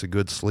 3 weeks of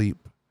good sleep.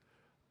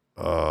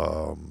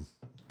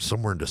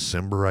 Somewhere in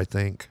December, I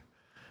think.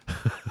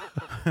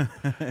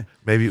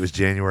 Maybe it was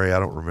January. I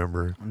don't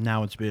remember.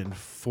 Now it's been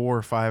 4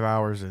 or 5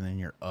 hours, and then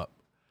you're up,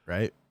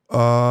 right?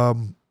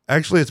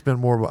 Actually, it's been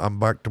more. I'm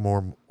back to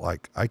more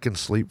like I can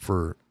sleep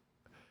for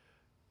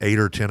 8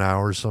 or 10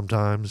 hours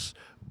sometimes,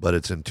 but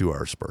it's in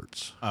 2-hour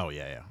spurts. Oh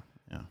yeah.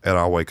 And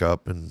I'll wake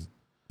up and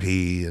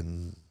pee,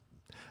 and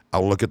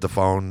I'll look at the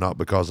phone, not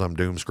because I'm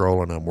doom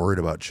scrolling. I'm worried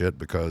about shit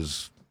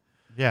because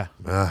Yeah.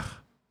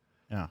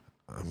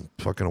 I'm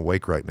fucking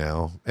awake right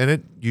now. And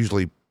it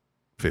usually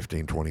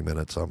 15, 20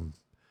 minutes.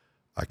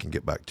 I can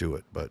get back to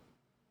it, but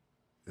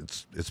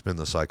it's been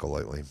the cycle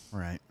lately.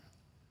 Right.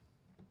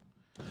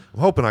 I'm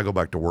hoping I go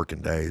back to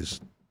working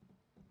days.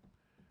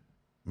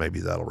 Maybe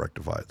that'll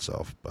rectify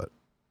itself, but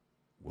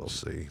we'll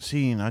see.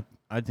 See, and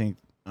I think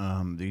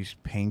these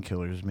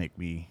painkillers make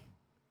me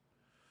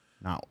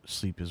not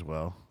sleep as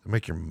well. They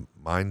make your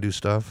mind do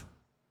stuff?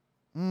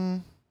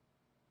 Or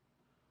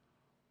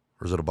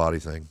is it a body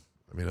thing?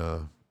 I mean,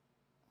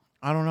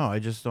 I don't know. I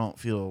just don't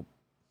feel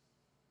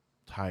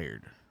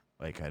tired.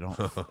 Like I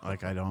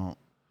don't.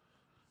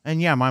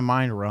 And yeah, my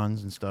mind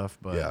runs and stuff,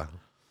 but yeah.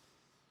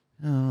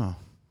 I don't know.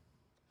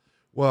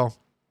 Well,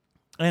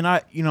 and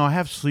I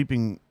have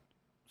something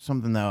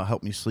that'll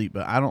help me sleep,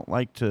 but I don't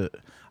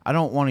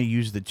want to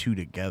use the two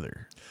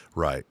together.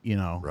 right.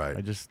 Right.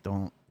 I just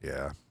don't.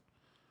 Yeah.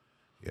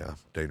 Yeah.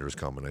 Dangerous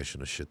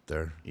combination of shit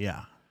there.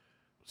 Yeah.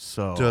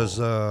 So Does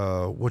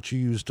what you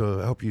use to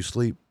help you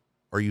sleep,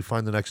 are you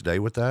fine the next day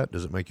with that?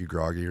 Does it make you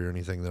groggy or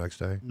anything the next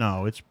day?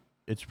 no, it's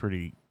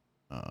pretty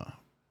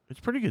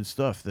good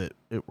stuff that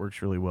it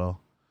works really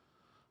well.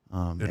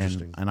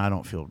 Interesting. And I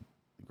don't feel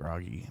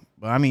groggy.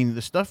 But I mean,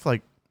 the stuff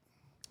like,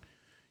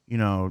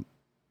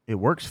 it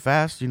works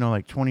fast,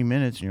 like 20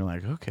 minutes and you're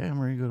like, okay, I'm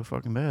ready to go to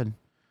fucking bed.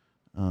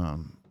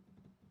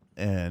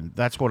 And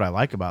that's what I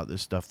like about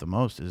this stuff the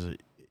most is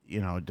it,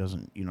 you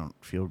don't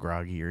feel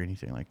groggy or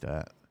anything like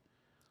that.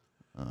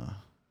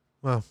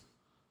 Well,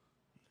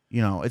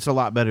 it's a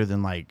lot better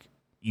than like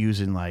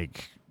using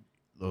like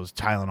those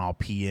Tylenol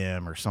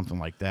PM or something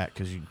like that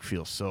because you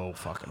feel so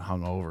fucking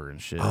hungover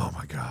and shit. oh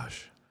my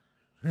gosh.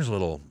 Here's a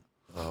little,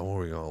 what are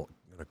we going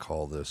to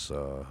call this?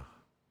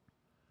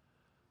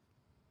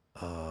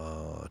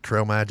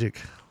 Trail magic,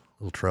 a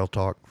little trail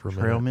talk for a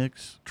minute. Trail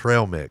mix?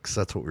 Trail mix.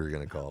 That's what we were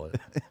going to call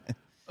it.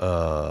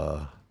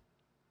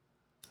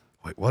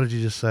 Wait, what did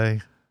you just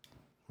say?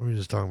 What were you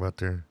just talking about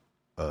there?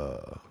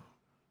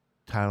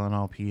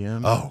 Tylenol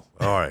PM? Oh,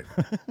 all right.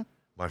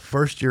 My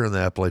first year on the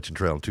Appalachian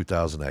Trail in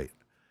 2008,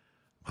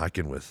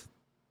 hiking with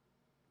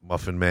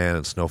Muffin Man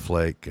and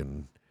Snowflake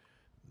and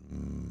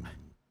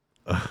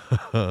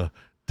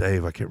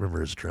Dave. I can't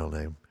remember his trail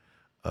name.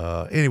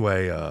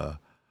 Anyway,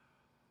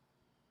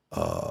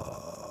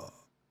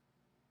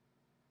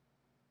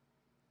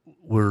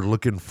 we're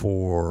looking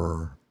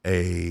for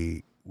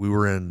we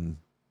were in,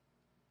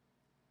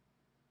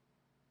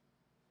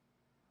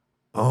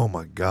 oh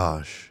my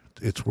gosh,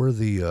 it's where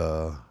the,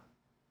 I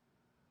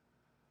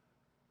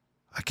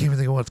can't even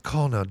think of what it's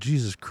called now.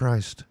 Jesus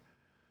Christ.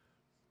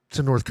 It's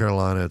in North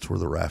Carolina. It's where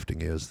the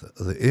rafting is.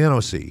 The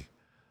NOC,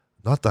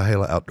 not the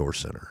Hala Outdoor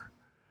Center.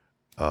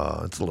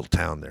 It's a little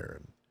town there.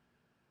 And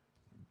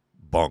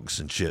bunks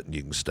and shit, and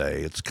you can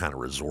stay. It's kind of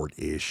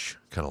resort-ish,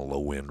 kind of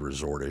low-end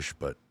resort-ish,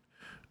 but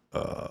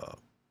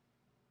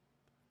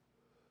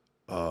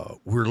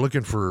we're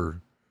looking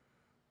for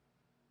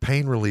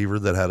pain reliever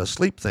that had a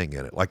sleep thing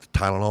in it, like the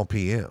Tylenol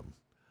PM.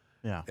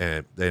 Yeah.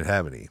 And they didn't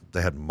have any.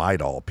 They had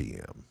Midol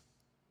PM.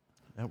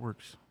 That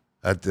works.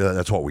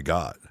 That's what we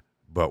got.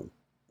 But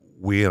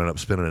we ended up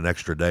spending an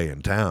extra day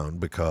in town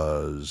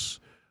because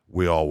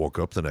we all woke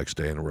up the next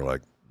day and we're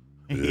like,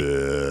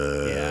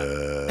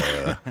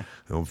 Yeah. I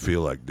don't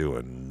feel like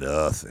doing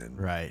nothing.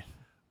 Right.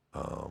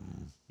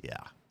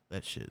 Yeah.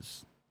 That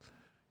shit's.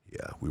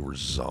 Yeah, we were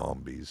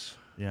zombies.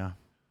 Yeah.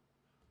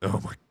 Oh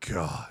my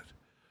God.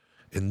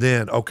 And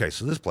then, okay,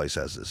 so this place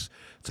has this,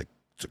 it's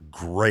a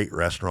great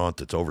restaurant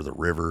that's over the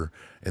river.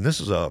 And this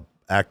is a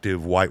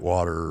active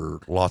whitewater,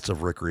 lots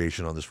of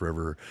recreation on this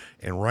river.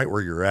 And right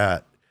where you're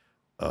at,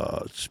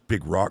 it's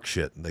big rock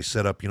shit. And they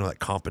set up, that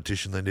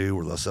competition they do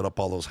where they'll set up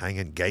all those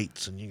hanging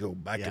gates and you go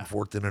back and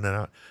forth in and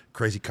out,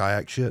 crazy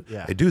kayak shit.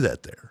 Yeah. They do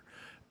that there.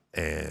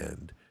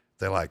 And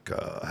they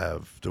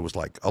there was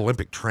like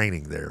Olympic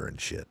training there and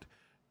shit.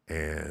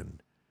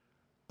 And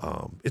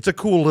it's a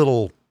cool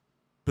little,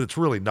 but it's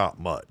really not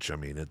much. I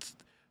mean, it's,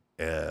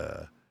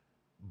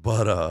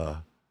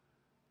 but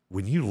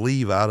when you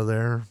leave out of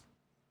there,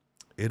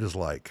 it is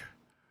like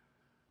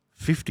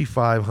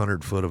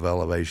 5,500 foot of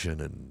elevation,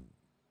 and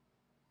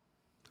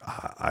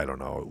I don't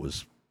know, it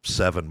was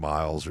 7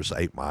 miles or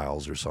 8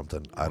 miles or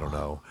something. I don't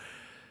know.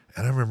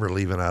 And I remember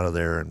leaving out of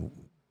there, and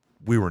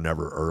we were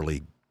never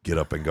early get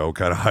up and go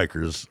kind of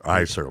hikers.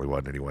 I certainly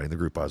wasn't anyway. And the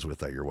group I was with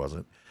that year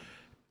wasn't.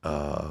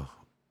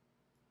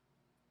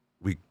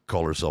 We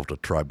called ourselves a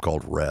tribe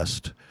called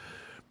Rest.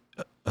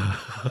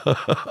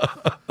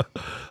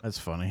 That's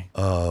funny.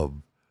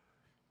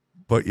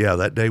 But yeah,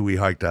 that day we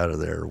hiked out of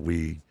there,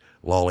 we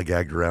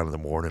lollygagged around in the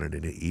morning and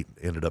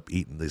ended up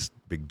eating this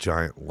big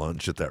giant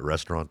lunch at that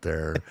restaurant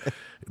there,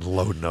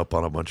 loading up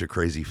on a bunch of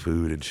crazy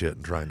food and shit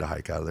and trying to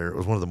hike out of there. It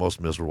was one of the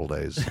most miserable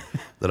days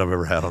that I've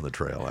ever had on the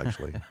trail,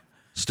 actually.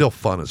 Still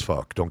fun as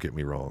fuck, don't get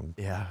me wrong.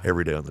 Yeah.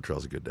 Every day on the trail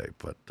is a good day,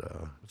 but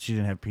she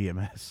didn't have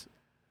PMS.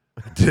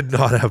 did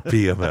not have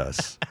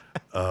PMS.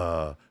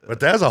 But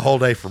that's a whole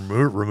day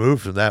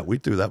removed from that. We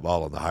threw that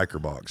ball in the hiker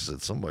box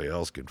that somebody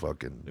else can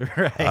fucking.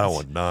 Right. I don't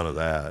want none of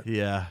that.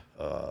 Yeah.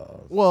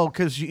 Well,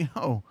 because,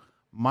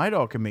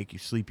 Midol can make you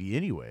sleepy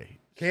anyway.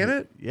 Can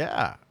it?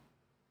 Yeah.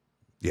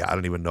 Yeah, I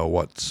don't even know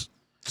what's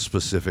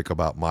specific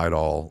about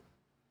Midol.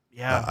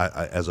 Yeah.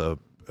 I as a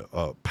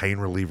pain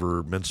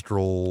reliever,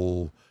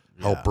 menstrual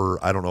helper,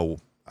 I don't know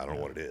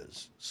what it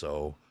is.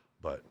 So,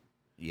 but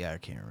yeah, I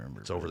can't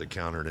remember. it's over the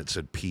counter and it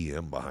said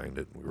PM behind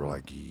it, and we were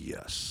like,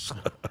 yes.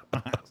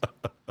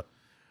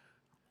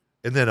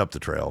 And then up the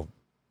trail,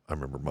 I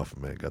remember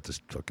Muffin Man got this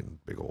fucking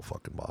big old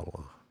fucking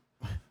bottle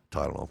of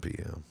Tylenol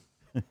PM.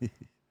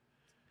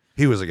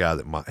 He was a guy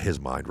that his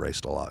mind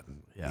raced a lot,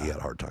 and he had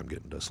a hard time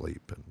getting to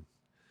sleep, and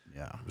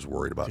was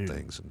worried about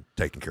things and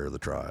taking care of the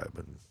tribe.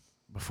 And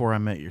before I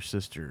met your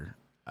sister,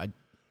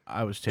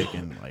 I was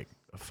taking like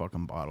a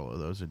fucking bottle of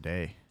those a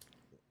day.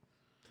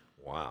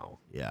 Wow.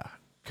 Yeah.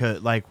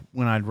 'Cause, like,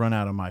 when I'd run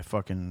out of my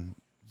fucking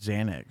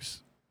Xanax,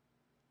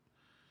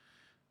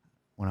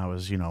 when I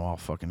was, all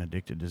fucking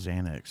addicted to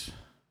Xanax.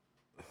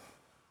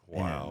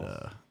 Wow.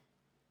 And,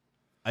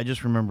 I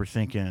just remember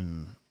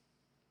thinking,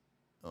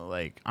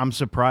 like, I'm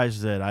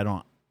surprised that I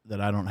don't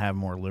have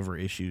more liver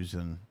issues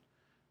than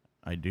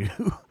I do.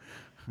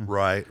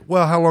 Right.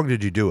 Well, how long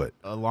did you do it?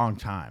 A long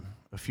time,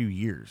 a few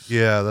years.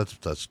 Yeah, that's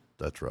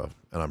rough.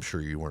 And I'm sure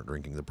you weren't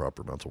drinking the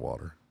proper amounts of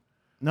water.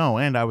 No,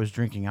 and I was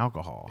drinking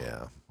alcohol.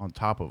 Yeah. On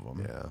top of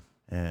them. Yeah.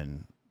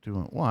 And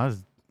I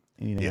was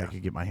anything I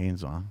could get my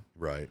hands on.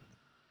 Right.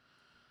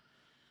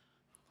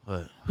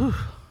 But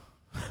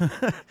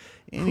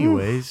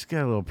anyways,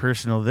 got a little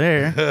personal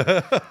there.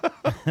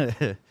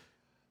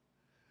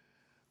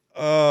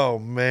 Oh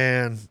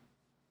man.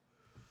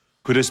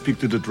 Could I speak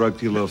to the drug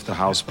dealer of the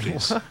house,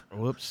 please?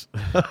 Whoops.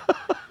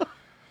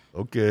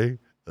 Okay.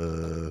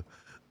 Well,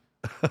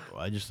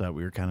 I just thought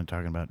we were kind of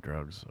talking about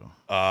drugs.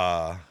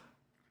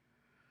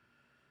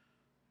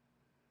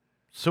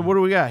 So what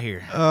do we got here?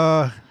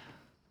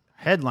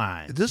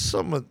 Headline. This is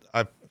something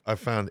I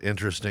found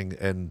interesting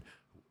and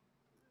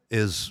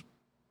is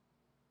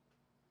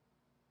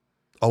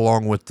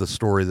along with the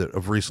story that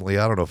of recently.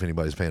 I don't know if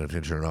anybody's paying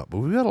attention or not, but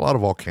we've had a lot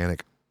of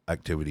volcanic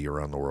activity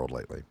around the world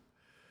lately.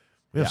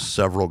 We have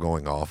several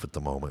going off at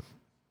the moment.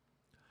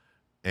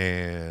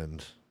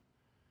 And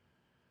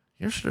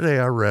yesterday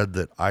I read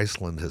that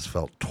Iceland has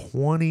felt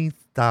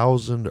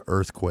 20,000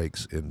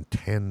 earthquakes in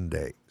 10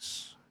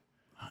 days.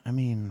 I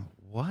mean,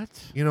 what?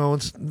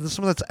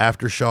 Some of that's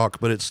aftershock,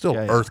 but it's still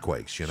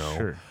earthquakes,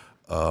 Sure.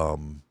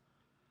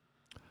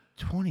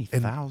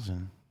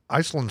 20,000.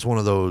 Iceland's one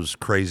of those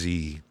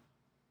crazy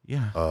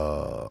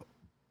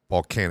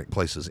volcanic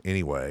places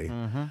anyway.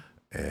 Mm-hmm.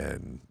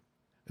 And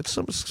it's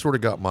sort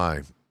of got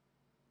my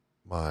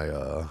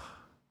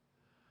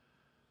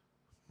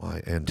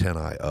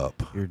antennae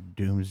up. Your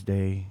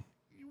doomsday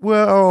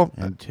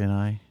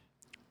antennae.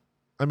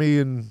 I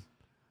mean,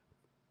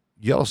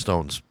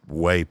 Yellowstone's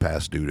way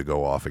past due to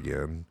go off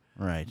again.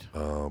 Right.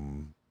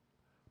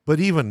 But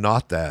even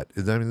not that.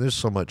 I mean, there's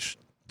so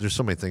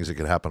many things that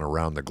could happen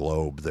around the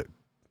globe that,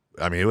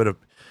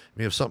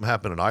 if something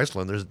happened in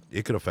Iceland,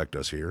 it could affect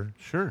us here.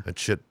 Sure. And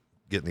shit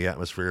get in the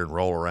atmosphere and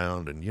roll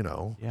around and,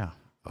 Yeah.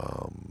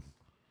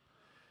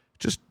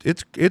 Just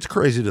it's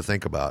crazy to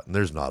think about, and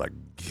there's not a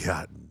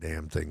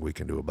goddamn thing we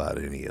can do about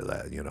any of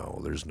that.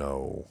 There's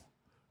no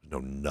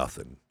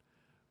nothing.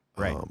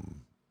 Right.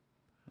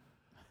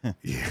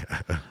 Yeah.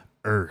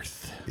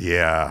 Earth.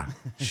 Yeah.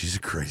 She's a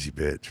crazy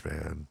bitch,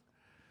 man.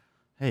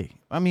 Hey,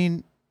 I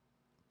mean,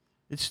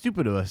 it's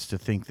stupid of us to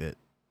think that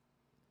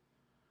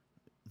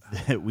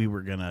we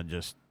were gonna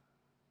just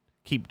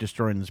keep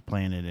destroying this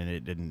planet and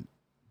it didn't.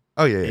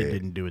 Oh yeah, it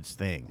didn't do its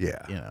thing.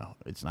 Yeah,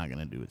 it's not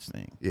gonna do its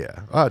thing.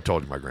 Yeah, I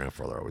told you my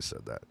grandfather always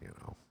said that.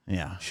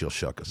 Yeah, she'll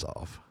shuck us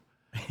off.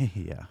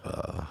 Yeah.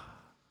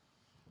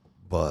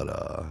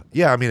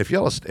 Yeah, I mean, if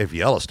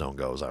Yellowstone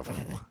goes,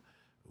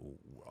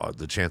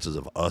 the chances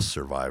of us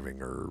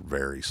surviving are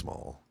very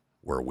small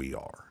where we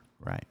are.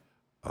 Right.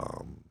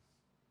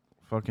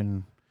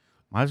 Fucking,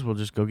 might as well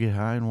just go get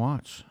high and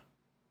watch.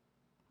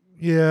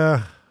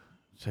 Yeah.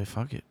 Say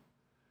fuck it.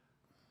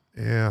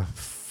 Yeah.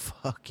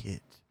 Fuck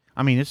it.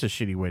 I mean, it's a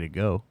shitty way to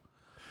go.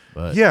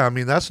 But yeah, I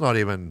mean, that's not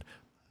even.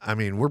 I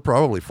mean, we're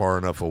probably far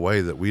enough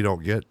away that we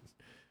don't get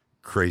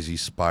crazy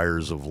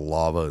spires of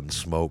lava and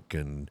smoke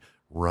and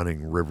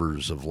running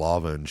rivers of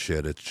lava and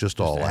shit. It's just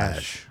all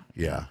ash.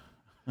 Yeah.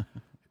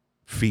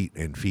 Feet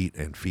and feet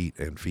and feet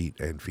and feet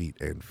and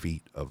feet and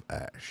feet of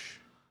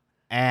ash.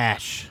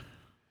 Ash.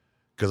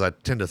 Because I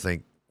tend to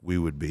think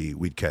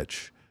we'd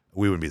catch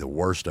We wouldn't be the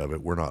worst of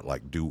it. We're not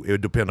like it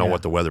would depend on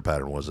what the weather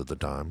pattern was at the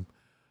time.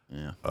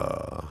 Yeah.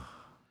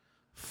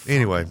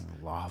 Anyway,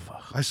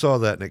 Lava. I saw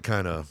that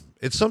and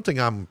it's something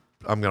I'm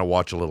going to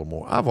watch a little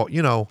more.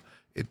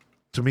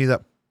 To me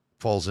that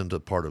falls into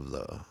part of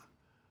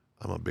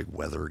I'm a big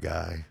weather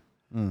guy,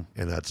 and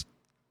it's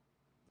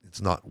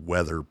not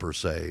weather per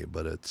se,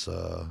 but it's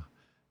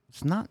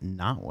not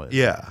weather.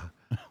 Yeah.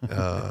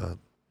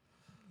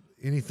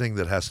 Anything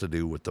that has to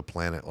do with the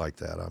planet like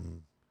that,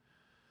 I'm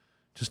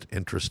just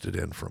interested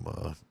in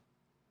the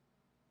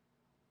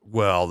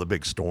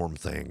big storm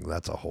thing.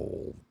 That's a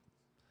whole,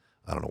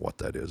 I don't know what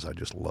that is. I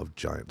just love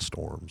giant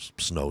storms,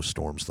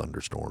 snowstorms,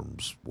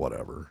 thunderstorms,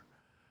 whatever.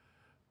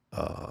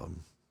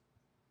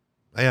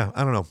 Yeah,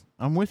 I don't know.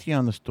 I'm with you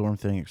on the storm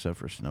thing, except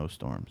for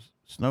snowstorms.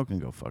 Snow can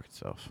go fuck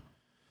itself.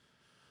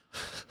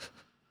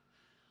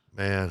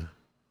 Man,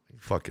 you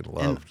fucking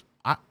loved.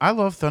 I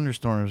love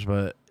thunderstorms,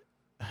 but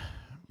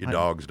your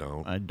dogs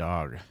don't. My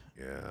dog.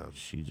 Yeah.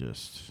 She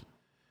just.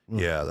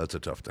 Yeah, that's a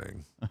tough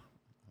thing.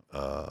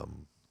 But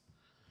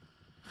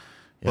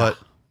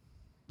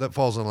that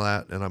falls into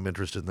that, and I'm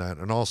interested in that.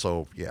 And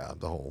also,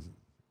 the whole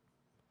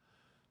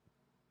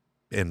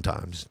end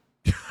times.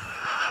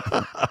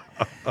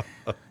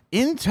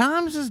 End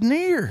times is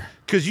near.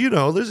 Because,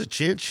 there's a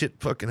chance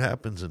shit fucking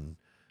happens in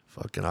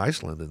fucking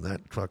Iceland, and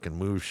that fucking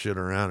moves shit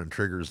around and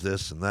triggers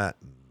this and that.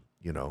 And,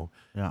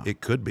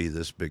 it could be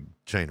this big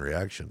chain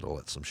reaction to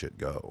let some shit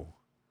go.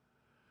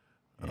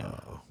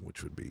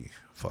 Which would be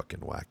fucking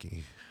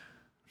wacky.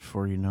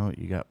 Before you know it,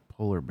 you got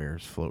polar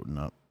bears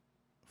floating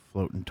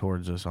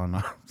towards us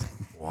on.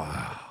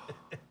 Wow.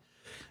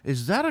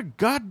 Is that a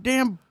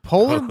goddamn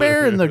polar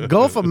bear in the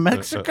Gulf of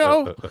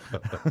Mexico?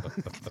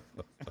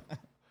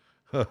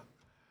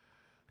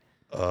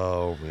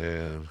 Oh,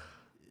 man.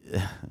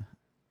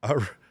 I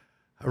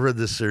read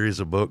this series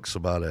of books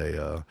about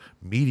a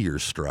meteor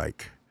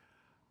strike,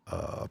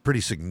 a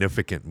pretty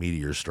significant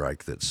meteor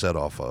strike that set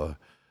off a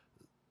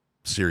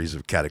series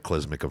of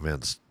cataclysmic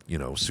events,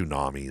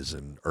 tsunamis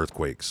and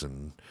earthquakes,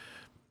 and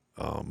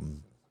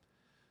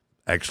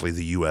actually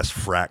the U.S.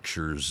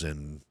 fractures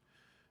and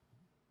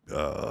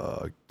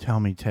tell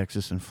me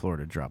Texas and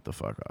Florida drop the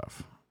fuck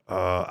off.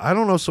 I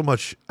don't know so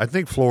much. I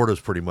think Florida's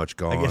pretty much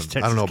gone. I guess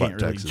Texas don't know can't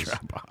about really Texas.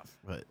 drop off,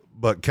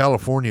 but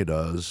California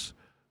does.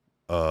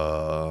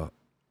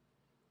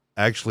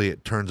 Actually,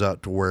 it turns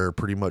out to where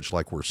pretty much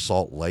like where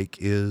Salt Lake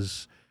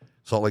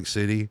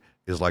City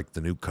is like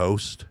the new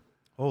coast.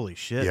 Holy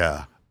shit.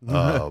 Yeah.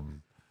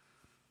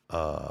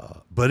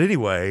 But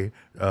anyway,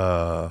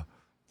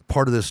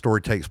 part of this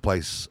story takes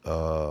place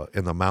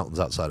in the mountains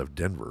outside of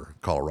Denver,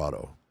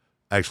 Colorado,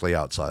 actually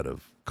outside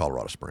of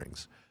Colorado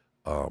Springs.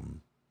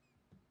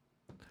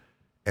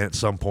 And at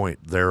some point,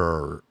 there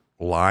are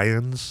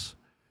lions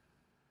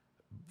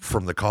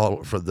from the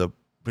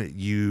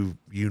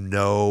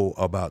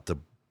about the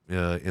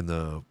in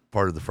the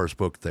part of the first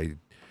book,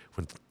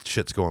 when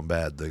shit's going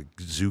bad, the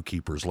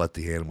zookeepers let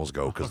the animals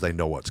go because they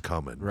know what's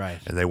coming, right?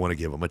 And they want to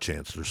give them a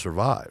chance to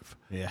survive.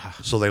 Yeah.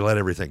 So they let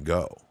everything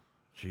go.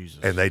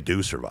 Jesus. And they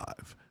do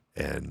survive,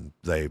 and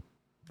they've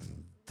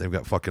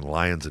got fucking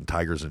lions and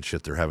tigers and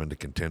shit they're having to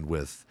contend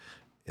with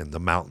in the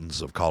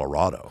mountains of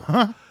Colorado.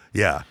 Huh?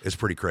 Yeah, it's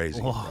pretty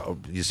crazy. Bro.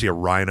 You see a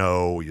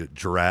rhino,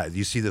 giraffe.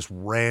 You see this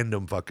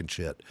random fucking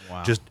shit.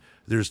 Wow.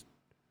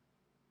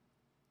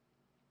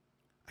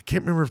 I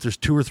can't remember if there's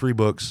 2 or 3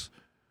 books.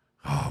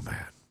 Oh,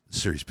 man. The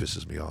series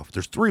pisses me off.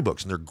 There's 3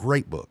 books, and they're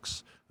great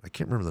books. I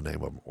can't remember the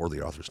name of them or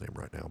the author's name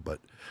right now,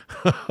 but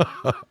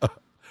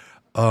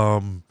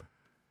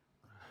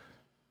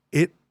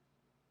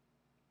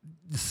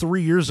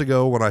 3 years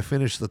ago when I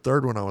finished the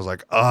 3rd one, I was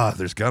like,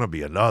 there's going to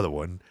be another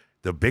one.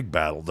 The big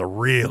battle, the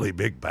really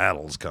big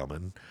battle's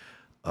coming.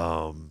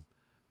 And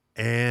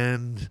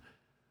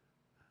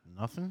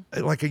nothing?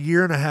 Like a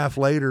year and a half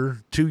later,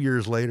 2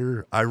 years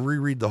later, I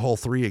reread the whole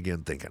 3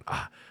 again thinking,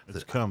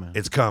 it's coming.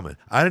 It's coming.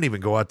 I didn't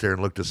even go out there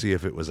and look to see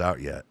if it was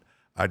out yet.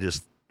 I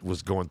just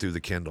was going through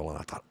the Kindle and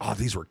I thought,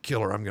 these were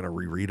killer. I'm going to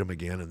reread them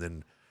again, and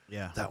then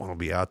that one will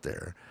be out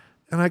there.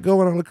 And I go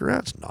and I look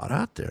around, it's not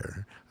out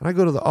there. And I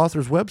go to the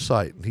author's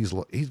website, and he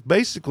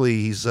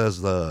says,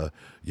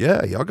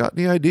 y'all got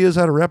any ideas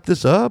how to wrap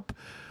this up?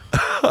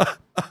 I'm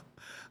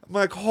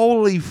like,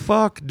 holy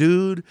fuck,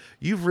 dude.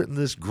 You've written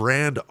this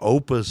grand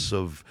opus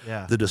of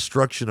the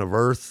destruction of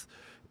Earth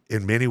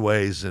in many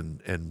ways,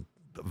 and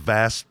the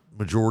vast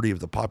majority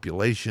of the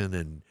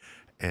population,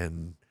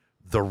 and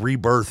the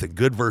rebirth and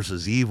good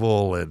versus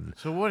evil. And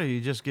so what, do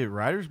you just get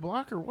writer's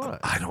block or what?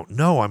 I don't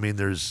know. I mean,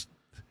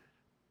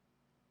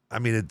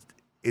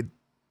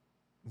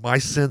 my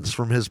sense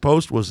from his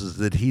post was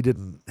that he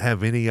didn't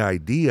have any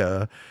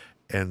idea,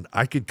 and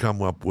I could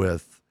come up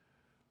with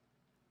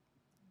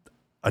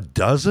a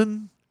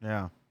dozen.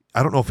 Yeah.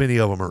 I don't know if any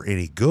of them are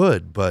any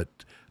good, but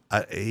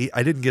I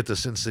didn't get the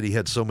sense that he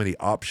had so many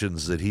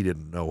options that he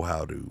didn't know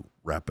how to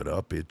wrap it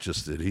up. It's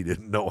just that he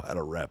didn't know how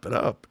to wrap it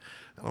up.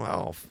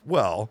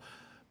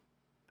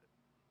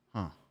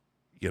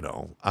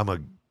 I'm a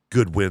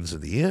good wins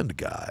in the end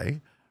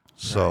guy,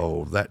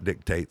 so that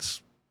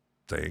dictates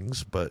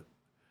things, but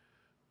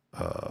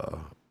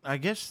I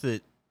guess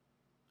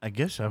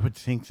I would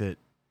think that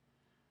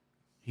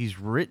he's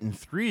written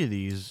 3 of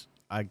these.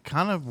 I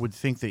kind of would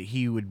think that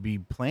he would be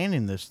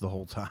planning this the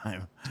whole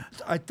time.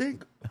 I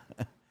think,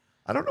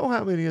 I don't know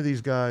how many of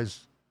these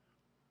guys,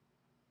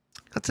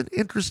 that's an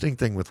interesting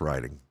thing with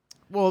writing.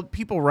 Well,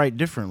 people write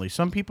differently.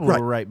 Some people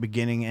will write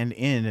beginning and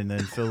end and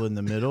then fill in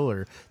the middle,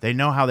 or they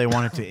know how they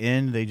want it to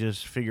end. They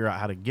just figure out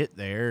how to get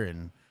there.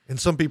 And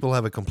some people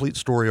have a complete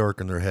story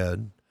arc in their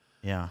head.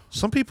 Yeah.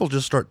 Some people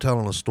just start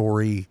telling a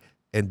story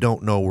and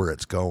don't know where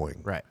it's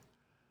going. Right.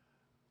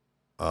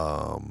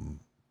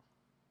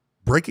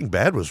 Breaking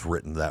Bad was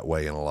written that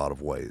way in a lot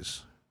of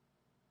ways.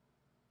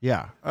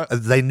 Yeah.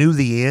 They knew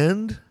the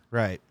end.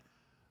 Right.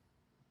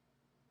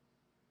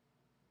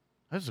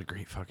 That's a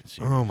great fucking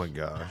series. Oh my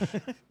gosh.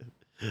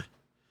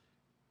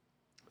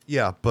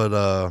 Yeah,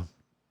 but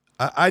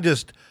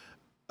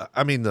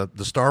I mean the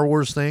Star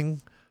Wars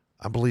thing,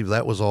 I believe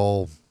that was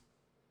all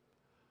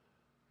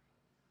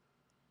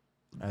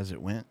as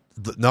it went.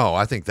 No,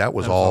 I think that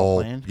was all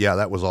all. planned? Yeah,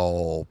 that was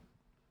all.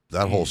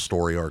 That whole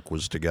story arc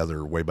was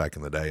together way back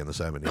in the day in the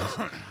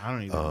 70s. I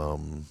don't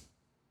even.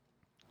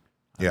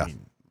 Yeah. I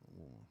mean,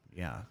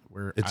 yeah.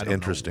 It's I don't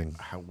interesting.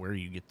 know where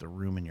you get the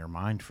room in your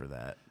mind for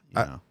that. You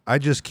know? I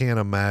just can't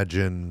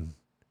imagine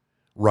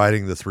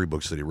writing the 3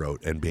 books that he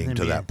wrote and being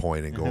to that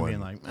point and going,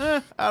 being like,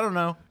 I don't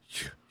know.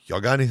 Y'all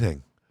got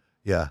anything?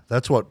 Yeah,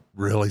 that's what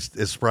really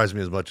it surprised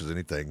me as much as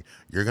anything.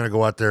 You're going to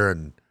go out there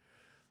and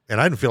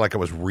I didn't feel like I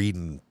was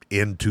reading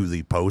into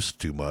the post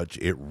too much.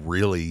 It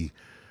really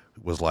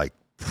was like,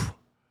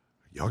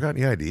 y'all got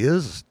any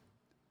ideas?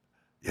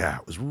 Yeah,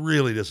 it was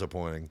really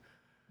disappointing.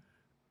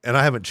 And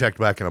I haven't checked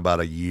back in about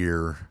a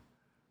year.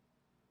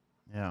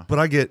 Yeah. But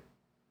I get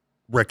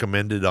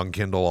recommended on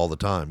Kindle all the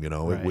time, you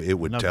know. Right. It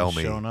would Nothing's tell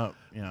me. showing up,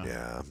 you know.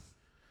 Yeah.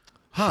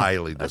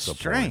 Highly That's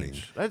disappointing.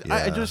 strange. Yeah.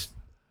 I just,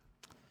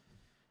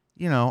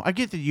 you know, I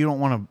get that you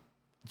don't want to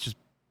just,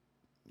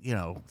 you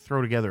know,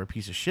 throw together a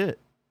piece of shit,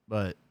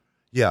 but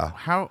yeah.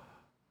 how?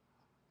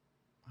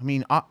 I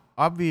mean,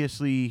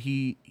 obviously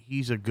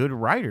he's a good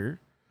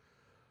writer,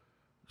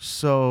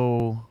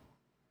 so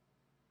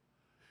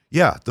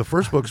Yeah, the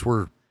first books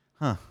were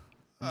huh?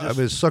 I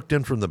was sucked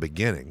in from the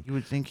beginning. You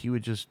would think he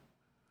would just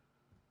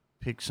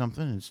pick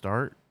something and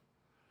start.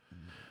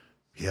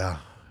 Yeah.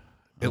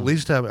 At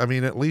least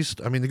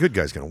the good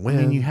guy's going to win.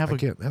 I mean, I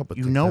can't help but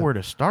you think know that. where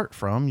to start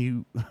from.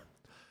 You know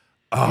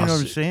Oh, what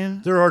I'm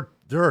saying? There are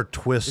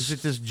twists. Is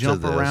it this to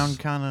jump this. around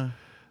kind of?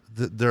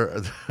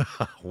 There,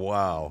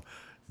 wow.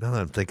 Now that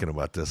I'm thinking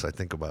about this, I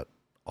think about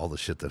all the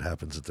shit that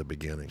happens at the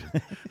beginning.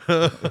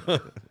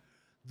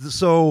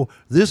 So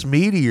this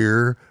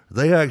meteor,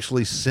 they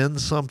actually send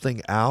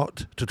something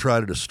out to try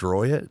to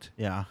destroy it.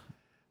 Yeah.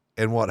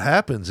 And what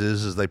happens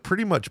is they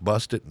pretty much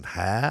bust it in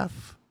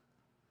half.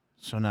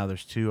 So now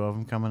there's 2 of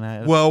them coming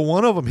at it. Well,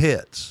 one of them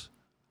hits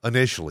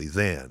initially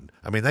then.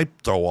 I mean, they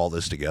throw all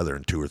this together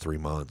in 2 or 3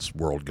 months,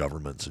 world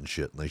governments and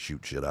shit, and they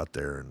shoot shit out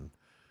there and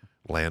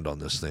land on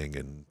this thing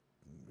and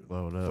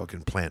blow it up.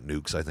 fucking plant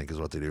nukes, I think is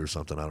what they do or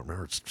something. I don't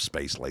remember. It's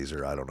space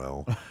laser. I don't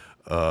know.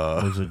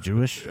 Was it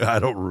Jewish? I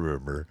don't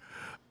remember.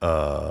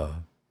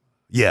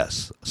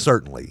 Yes,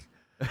 certainly.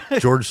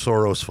 George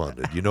Soros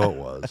funded. You know it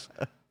was.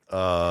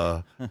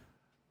 But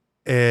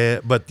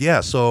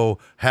yeah, so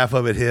half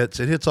of it hits.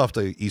 It hits off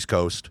the East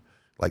Coast,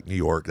 like New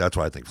York. That's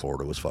why I think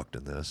Florida was fucked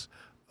in this.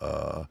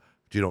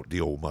 You don't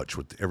deal much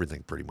with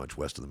everything pretty much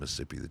west of the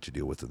Mississippi that you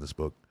deal with in this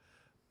book.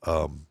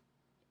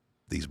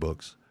 These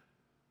books.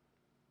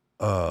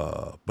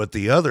 But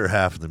the other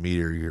half of the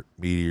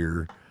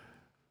meteor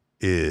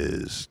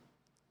is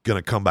going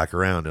to come back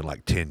around in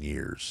like 10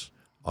 years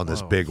on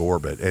this big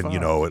orbit. And, you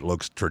know, it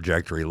looks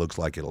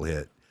like it'll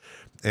hit.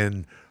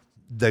 And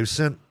they've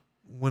sent,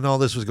 when all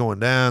this was going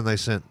down, they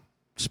sent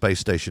space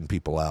station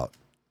people out.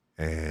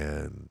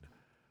 And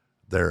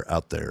they're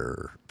out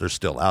there. They're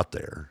still out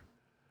there.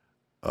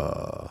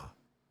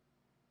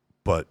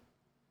 But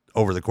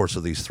over the course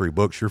of these 3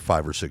 books, you're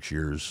 5 or 6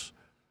 years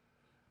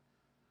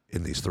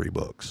in these 3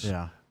 books.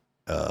 Yeah.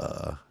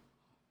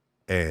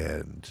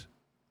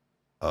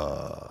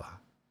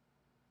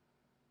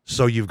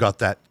 So you've got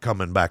that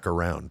coming back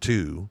around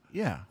too.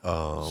 Yeah.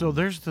 So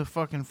there's the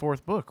fucking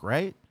 4th book,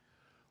 right?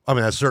 I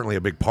mean, that's certainly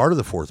a big part of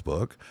the 4th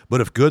book. But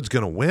if Good's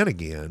going to win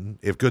again,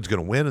 if Good's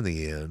going to win in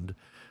the end,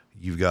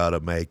 you've got to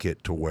make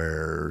it to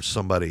where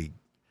somebody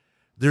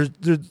there's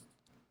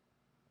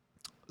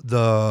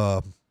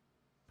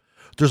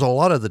a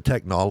lot of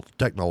the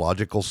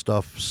technological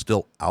stuff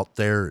still out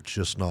there. It's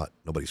just not,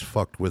 nobody's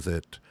fucked with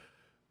it.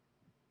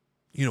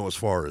 You know, as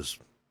far as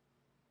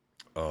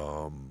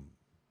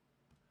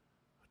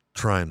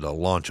trying to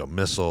launch a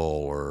missile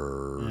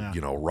or, you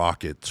know,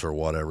 rockets or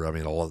whatever. I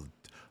mean, a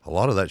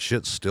lot of that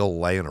shit's still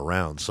laying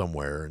around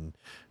somewhere. And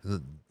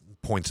the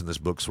points in this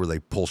book's where they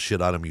pull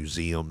shit out of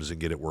museums and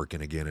get it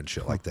working again and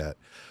shit like that.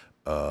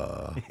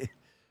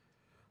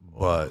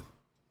 But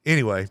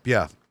anyway,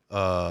 yeah.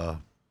 So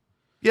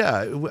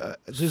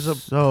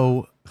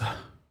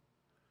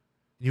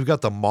you've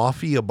got the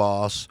mafia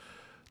boss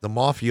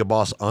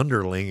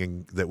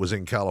underling that was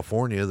in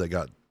California that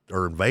got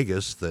or in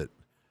Vegas that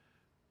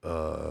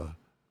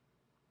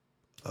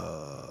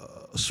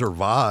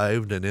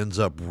survived and ends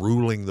up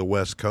ruling the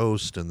West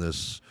Coast in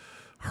this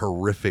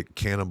horrific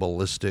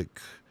cannibalistic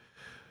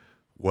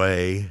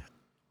way.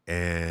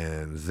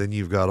 And then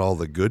you've got all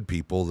the good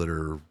people that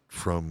are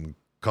from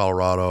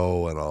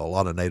Colorado and a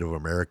lot of Native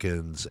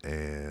Americans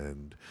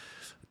and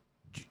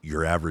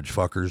your average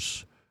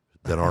fuckers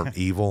that aren't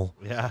evil.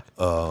 Yeah.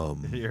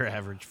 Your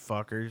average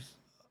fuckers.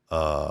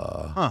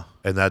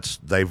 And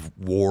they've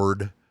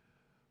warred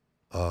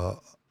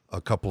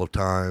a couple of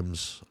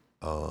times.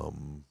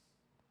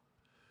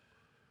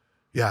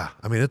 Yeah,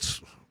 I mean,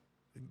 it's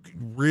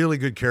really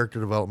good character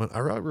development. I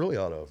really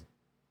ought to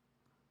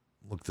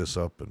look this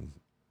up and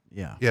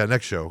yeah,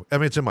 next show. I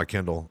mean, it's in my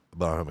Kindle,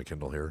 but I don't have my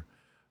Kindle here.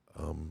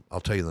 I'll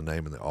tell you the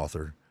name and the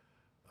author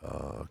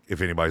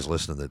if anybody's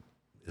listening that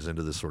is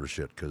into this sort of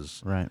shit,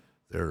 because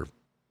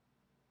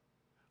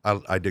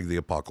I dig the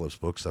apocalypse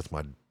books. That's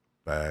my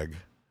bag,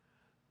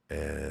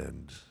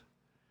 and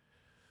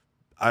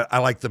I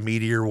like the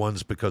meteor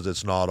ones because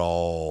it's not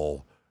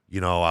all.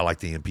 I like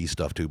the MP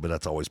stuff too, but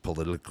that's always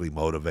politically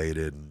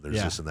motivated, and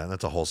there's this and that. And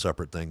that's a whole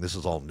separate thing. This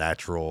is all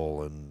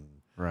natural and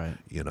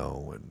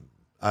and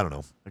I don't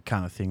know. The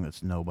kind of thing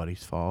that's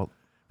nobody's fault.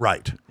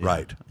 Right.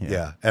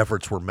 Yeah.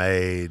 Efforts were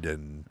made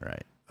and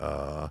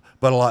but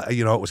a lot,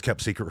 it was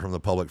kept secret from the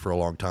public for a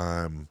long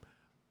time.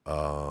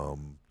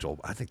 Till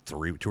I think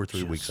 2 or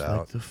 3 weeks like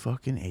out. The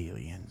fucking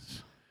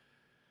aliens.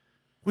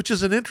 Which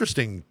is an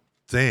interesting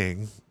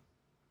thing.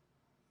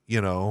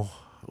 It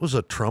was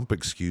a Trump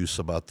excuse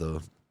about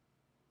the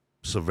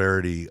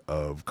severity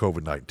of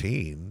COVID-19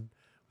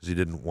 because he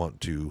didn't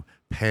want to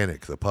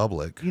panic the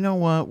public. You know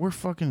what? We're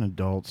fucking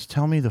adults.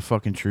 Tell me the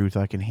fucking truth.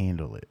 I can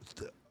handle it.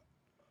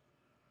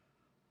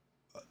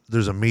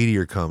 There's a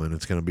meteor coming.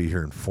 It's going to be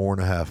here in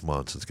 4.5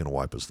 months. It's going to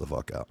wipe us the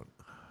fuck out.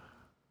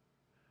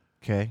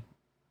 Okay.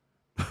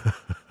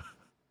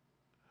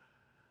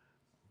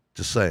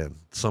 Just saying.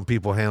 Some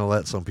people handle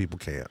that. Some people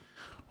can't.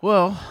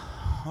 Well,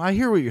 I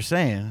hear what you're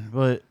saying,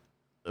 but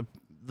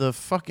the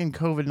fucking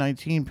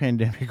COVID-19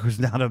 pandemic was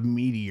not a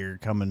meteor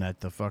coming at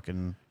the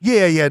fucking.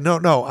 Yeah.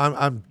 No.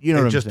 I'm.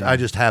 I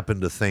just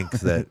happen to think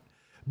that,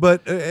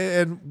 but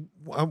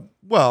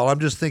I'm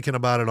just thinking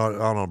about it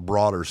on a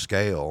broader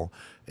scale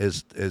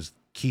as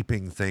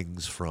keeping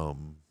things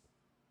from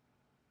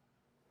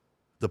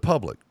the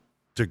public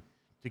to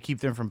keep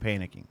them from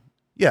panicking.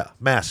 Yeah,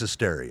 mass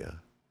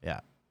hysteria. Yeah.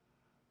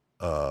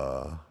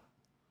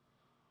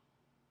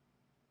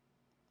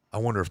 I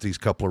wonder if these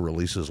couple of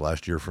releases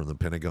last year from the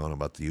Pentagon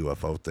about the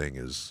UFO thing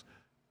is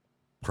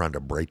trying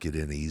to break it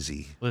in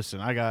easy. Listen,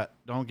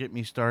 don't get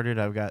me started.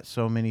 I've got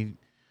so many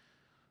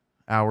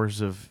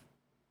hours of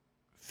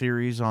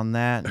theories on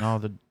that and all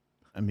the,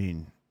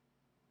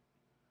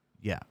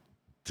 yeah.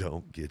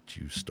 Don't get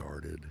you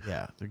started.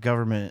 Yeah, the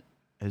government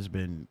has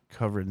been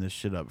covering this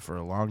shit up for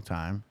a long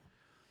time.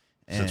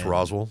 Since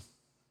Roswell,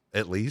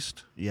 at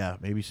least? Yeah,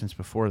 maybe since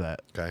before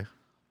that. Okay.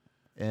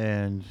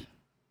 And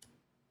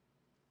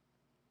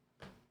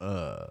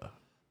don't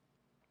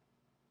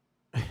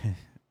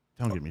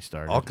get me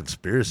started. All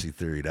conspiracy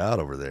theoried out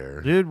over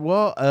there. Dude,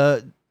 well,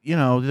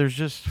 there's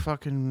just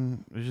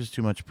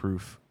too much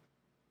proof.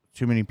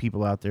 Too many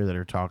people out there that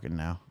are talking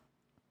now.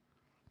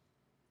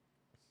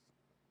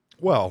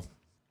 Well,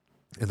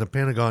 and the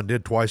Pentagon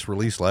did twice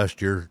release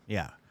last year.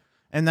 Yeah.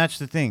 And that's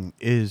the thing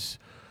is,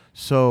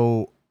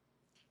 so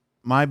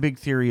my big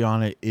theory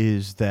on it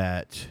is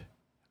that,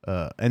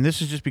 and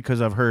this is just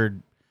because I've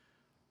heard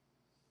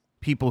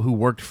people who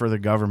worked for the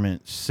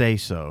government say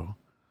so,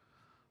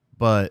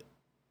 but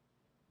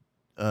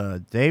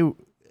in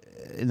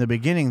the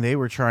beginning, they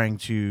were trying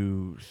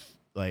to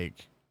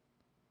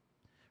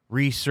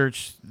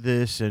research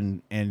this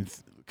and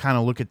kind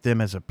of look at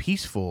them as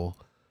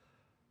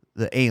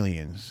the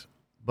aliens,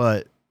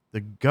 but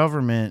the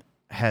government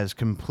has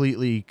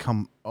completely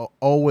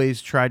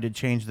always tried to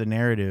change the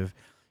narrative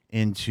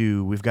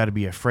into we've got to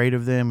be afraid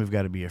of them, we've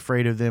got to be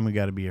afraid of them, we've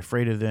got to be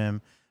afraid of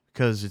them,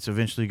 because it's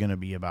eventually going to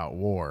be about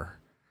war.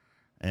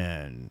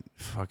 And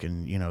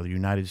fucking, the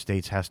United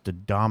States has to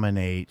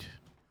dominate.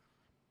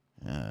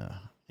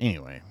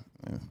 Anyway,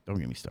 don't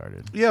get me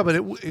started. Yeah, but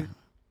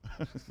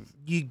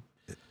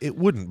it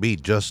wouldn't be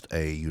just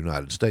a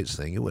United States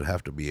thing. It would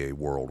have to be a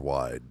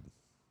worldwide.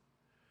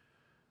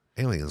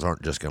 Aliens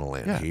aren't just going to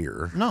land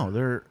here. No,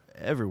 they're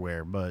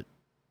everywhere, but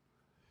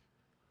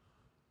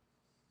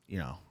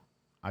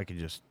I could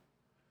just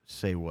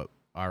say what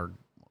our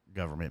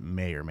government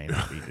may or may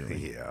not be doing.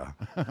 Yeah.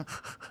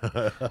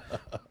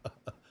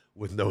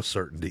 With no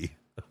certainty.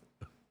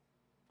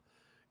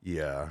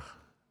 Yeah.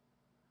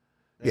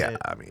 Yeah,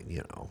 I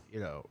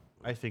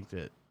think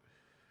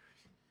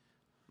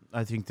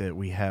that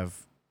we have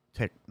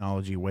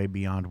technology way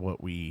beyond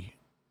what we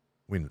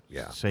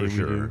say we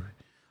do.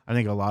 I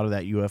think a lot of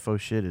that UFO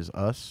shit is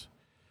us.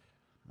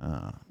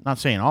 Not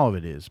saying all of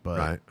it is,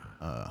 but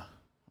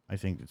I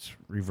think it's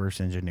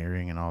reverse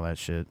engineering and all that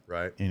shit.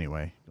 Right.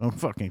 Anyway, don't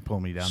fucking pull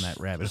me down that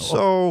rabbit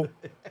hole.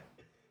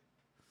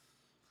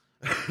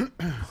 So,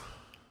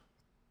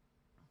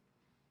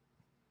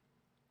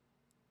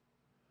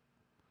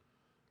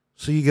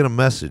 So you get a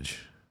message.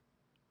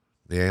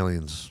 The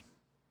aliens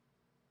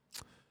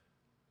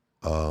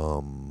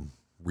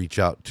reach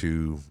out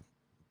to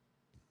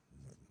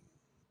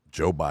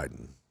Joe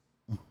Biden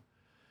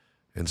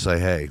and say,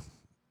 hey,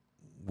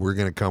 we're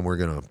going to come. We're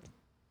going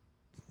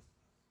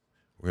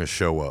to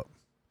show up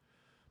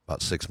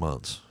about 6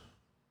 months.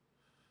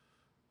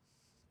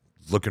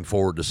 Looking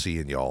forward to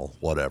seeing y'all,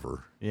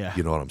 whatever. Yeah.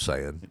 You know what I'm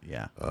saying?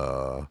 Yeah.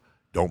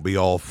 Don't be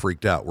all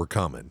freaked out. We're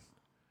coming.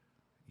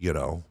 You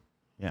know?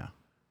 Yeah.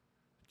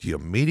 Do you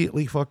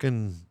immediately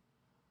fucking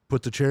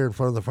put the chair in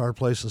front of the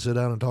fireplace and sit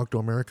down and talk to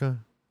America?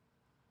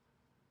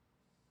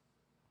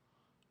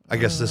 I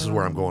guess this is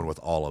where I'm going with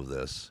all of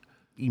this.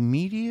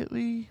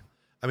 Immediately?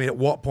 I mean, at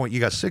what point? You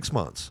got 6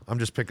 months. I'm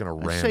just picking a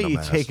I'd random say you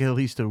ass. take at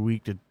least a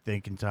week to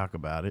think and talk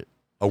about it.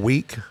 A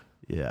week?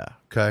 Yeah.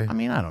 Okay. I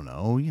mean, I don't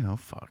know.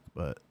 Fuck.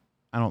 But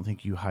I don't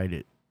think you hide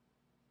it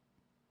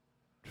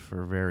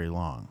for very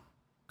long.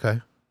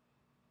 Okay.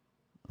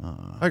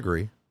 I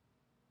agree.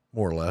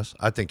 More or less.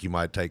 I think you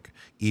might take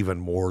even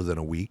more than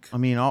a week. I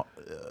mean, I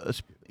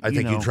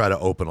think you try to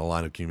open a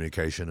line of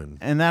communication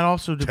and that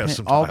also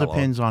some dialogue.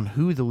 depends on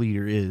who the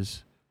leader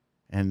is,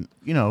 and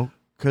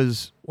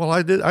because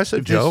I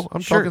said Joe.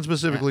 I'm sure, talking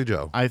specifically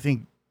Joe. I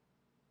think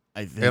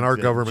and our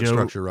that government Joe,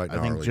 structure right now.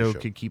 I think our Joe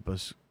leadership. could keep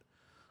us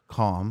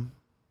calm.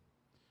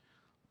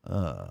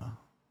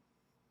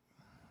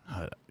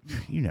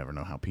 You never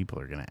know how people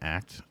are going to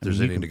act. If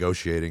there's any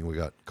negotiating, we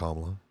got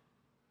Kamala.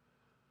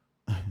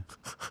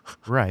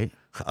 Right.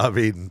 I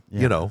mean,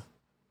 Yeah. I'm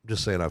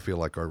just saying I feel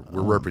like we're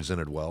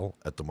represented well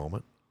at the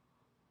moment.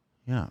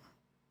 Yeah.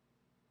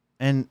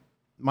 And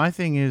my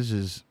thing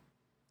is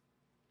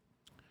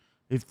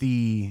if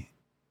the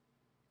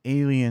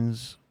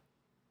aliens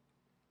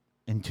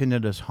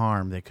intended us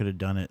harm, they could have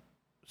done it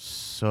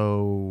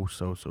so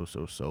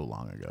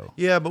long ago.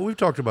 Yeah, but we've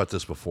talked about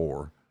this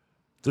before.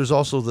 There's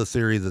also the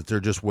theory that they're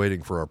just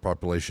waiting for our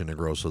population to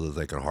grow so that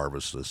they can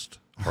harvest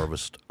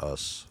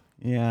us.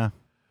 Yeah.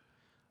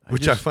 I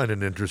find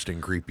an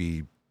interesting,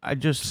 creepy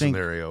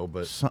scenario.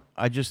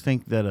 I just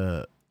think that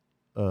a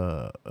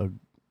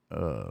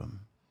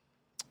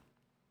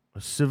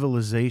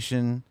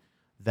civilization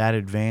that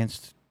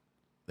advanced,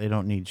 they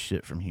don't need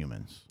shit from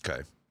humans.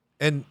 Okay.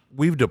 And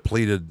we've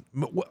depleted.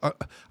 I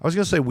was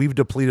going to say we've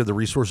depleted the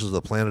resources of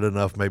the planet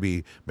enough.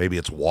 Maybe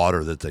it's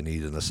water that they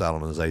need, and the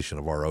salinization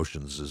of our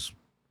oceans is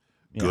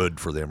good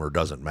for them, or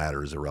doesn't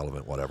matter, is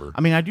irrelevant, whatever.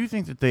 I mean, I do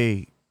think that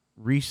they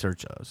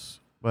research us,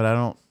 but I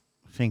don't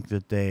think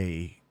that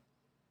they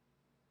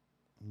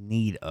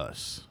need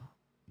us.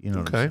 You know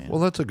what I'm saying? Well,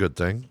 that's a good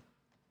thing.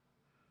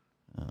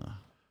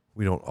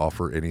 We don't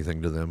offer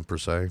anything to them per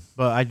se.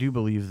 But I do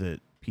believe that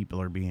people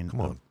are being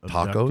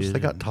tacos. They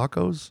got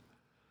tacos.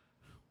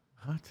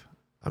 What?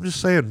 I'm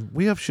just saying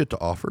we have shit to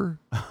offer.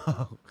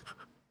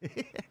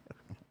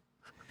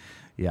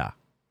 Yeah.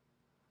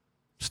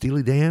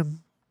 Steely Dan.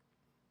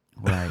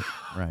 Right.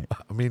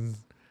 I mean,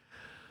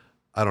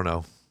 I don't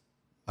know.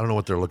 I don't know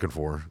what they're looking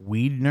for.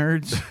 Weed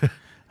nerds.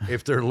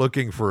 If they're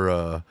looking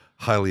for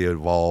highly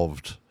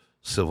evolved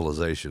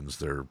civilizations,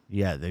 they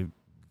need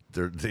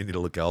to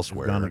look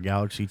elsewhere. Gone a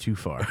galaxy too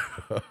far,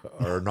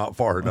 or not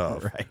far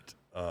enough. Right.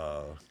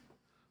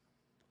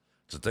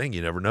 It's a thing,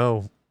 you never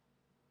know.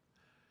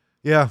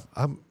 Yeah,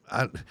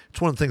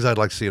 it's one of the things I'd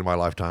like to see in my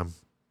lifetime.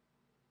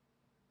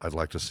 I'd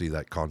like to see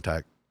that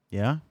contact.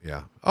 Yeah.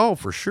 Yeah. Oh,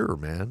 for sure,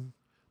 man.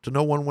 To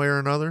know one way or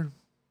another,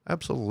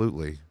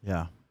 absolutely.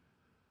 Yeah.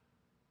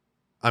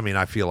 I mean,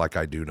 I feel like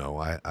I do know.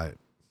 I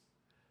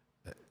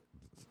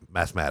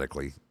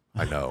mathematically,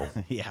 I know.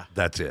 Yeah.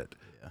 That's it.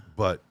 Yeah.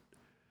 But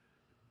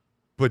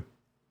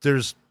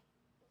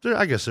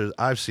I guess I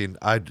haven't seen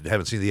all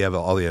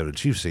the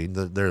evidence you've seen.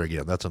 There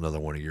again, that's another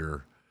one of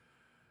your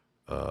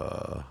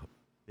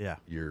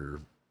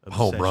your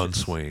home run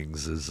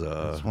swings is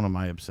it's one of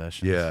my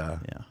obsessions. Yeah.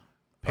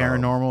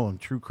 Paranormal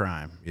and true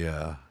crime.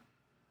 Yeah.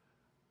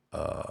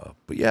 But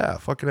yeah,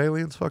 fucking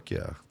aliens, fuck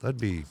yeah. That'd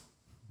be,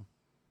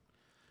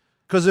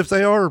 because if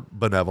they are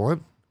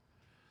benevolent,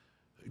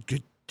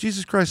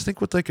 Jesus Christ,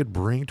 think what they could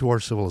bring to our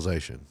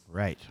civilization.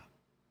 Right.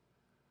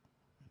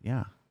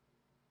 Yeah.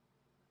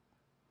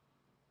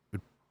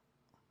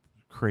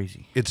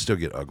 Crazy. It'd still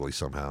get ugly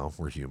somehow.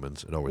 We're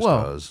humans. It always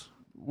Well, does.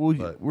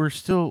 Well, we're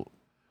still.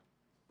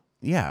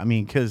 Yeah, I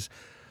mean, because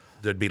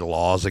there'd be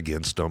laws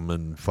against them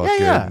and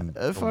fucking. fucking.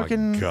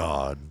 Oh my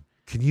God.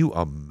 Can you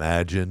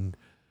imagine?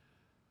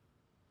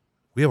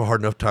 We have a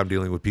hard enough time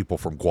dealing with people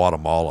from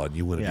Guatemala, and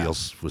you want to deal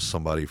with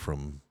somebody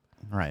from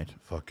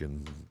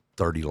fucking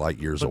 30 light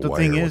years away. But the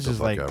thing or is, what the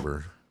fuck like,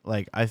 ever.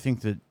 like I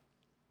think that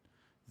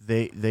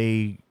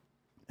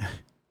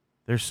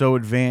they're so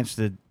advanced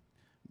that,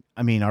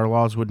 I mean, our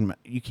laws wouldn't.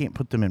 You can't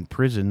put them in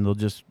prison. They'll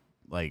just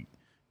like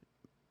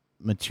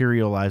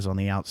materialize on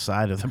the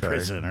outside of the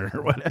prison or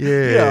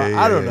whatever.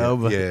 I don't know,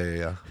 but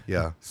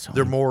yeah.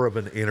 They're more of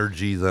an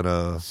energy than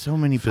a so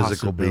many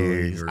physical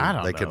being. Or I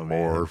don't they know, can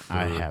morph.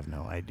 I have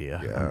no idea.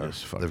 Yeah, I'm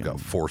just fucking they've got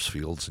force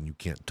fields and you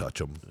can't touch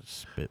them.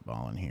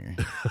 Spitballing here.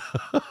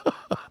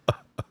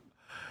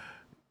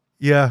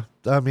 Yeah,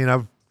 I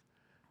mean,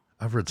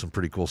 I've read some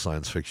pretty cool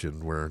science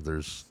fiction where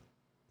there's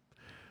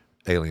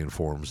alien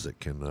forms that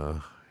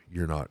can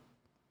you're not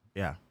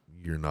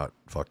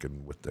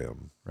fucking with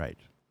them. Right.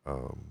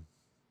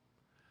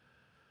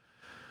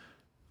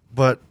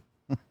 But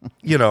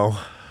you know,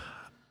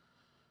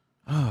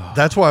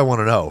 that's why I want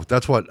to know.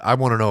 That's what I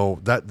want to know.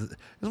 That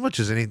as much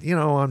as any, you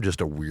know, I'm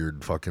just a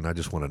weird fucking. I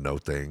just want to know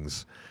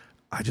things.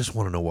 I just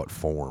want to know what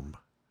form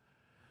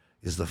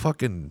is the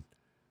fucking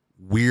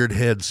weird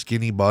head,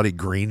 skinny body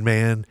green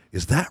man.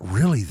 Is that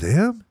really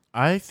them?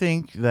 I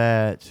think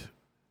that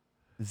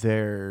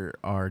there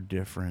are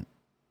different.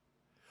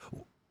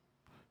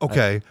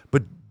 Okay,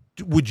 but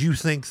would you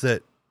think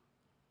that?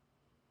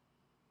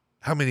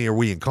 How many are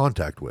we in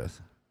contact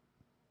with?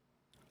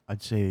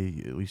 I'd say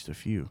at least a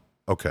few.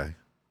 Okay.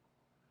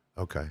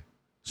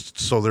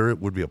 So there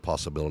would be a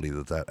possibility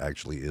that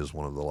actually is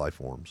one of the life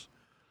forms,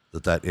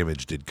 that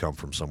image did come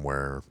from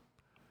somewhere.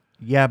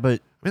 Yeah,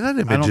 but I mean, that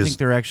image I don't think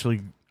they're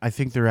actually. I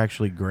think they're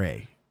actually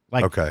gray.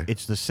 Like, okay,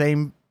 it's the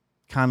same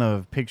kind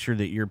of picture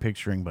that you're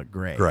picturing, but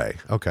gray. Gray.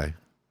 Okay.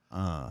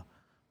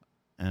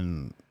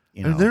 And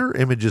you know, and there are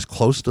images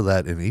close to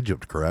that in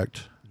Egypt,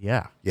 correct?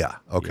 Yeah. Yeah.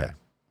 Okay.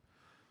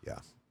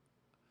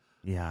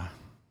 Yeah.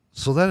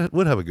 So that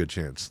would have a good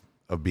chance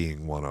of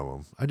being one of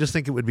them. I just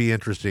think it would be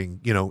interesting,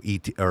 you know,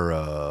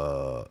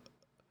 or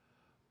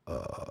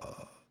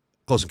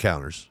Close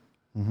Encounters,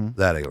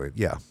 that alien.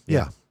 Yeah.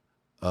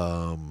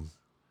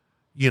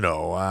 You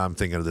know, I'm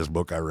thinking of this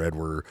book I read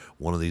where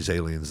one of these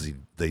aliens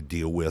they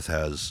deal with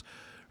has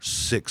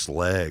 6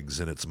 legs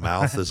and its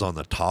mouth is on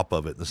the top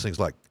of it. And this thing's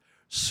like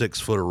 6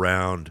 foot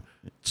around,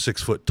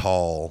 6 foot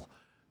tall,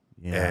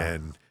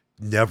 and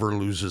never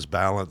loses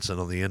balance. And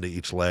on the end of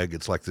each leg,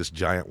 it's like this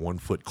giant 1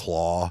 foot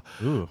claw.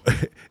 Ooh.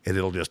 And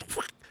it'll just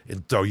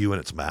and throw you in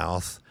its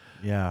mouth.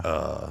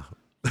 Yeah.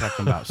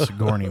 Talking about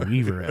Sigourney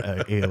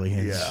Weaver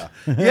aliens.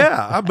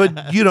 Yeah.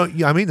 But, you know,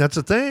 I mean, that's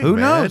the thing. Who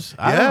man. knows?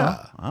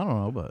 I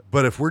don't know.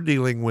 But if we're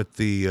dealing with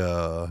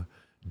the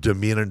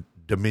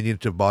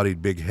diminutive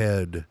bodied, big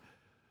head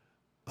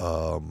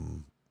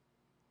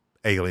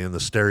alien, the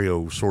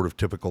stereo sort of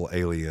typical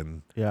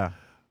alien. Yeah.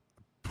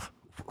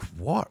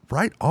 What?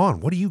 Right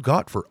on. What do you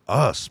got for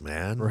us,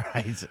 man?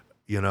 Right.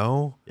 You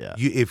know? Yeah.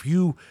 If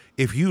you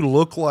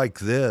look like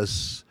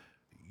this,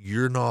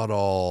 you're not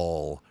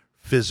all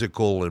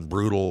physical and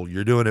brutal.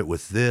 You're doing it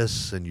with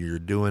this, and you're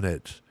doing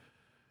it.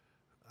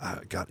 I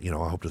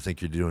hope to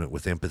think you're doing it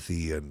with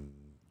empathy and,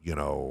 you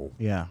know.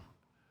 Yeah.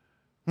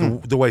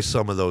 The way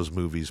some of those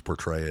movies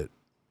portray it.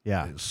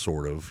 Yeah.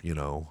 Sort of, you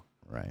know.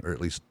 Right. Or at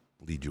least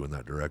lead you in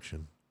that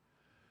direction.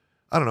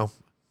 I don't know.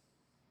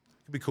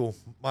 It'd be cool.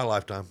 My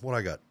lifetime. What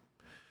I got?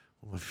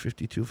 I'm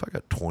 52. If I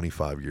got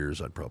 25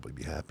 years, I'd probably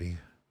be happy.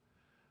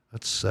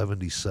 That's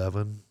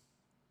 77.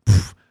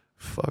 Pff,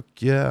 fuck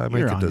yeah. I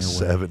make it to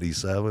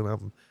 77.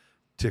 I'm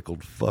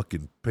tickled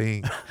fucking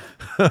pink.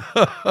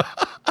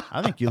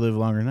 I think you live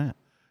longer than that.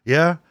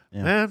 Yeah?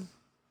 Man.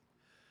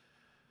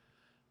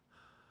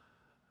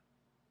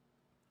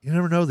 You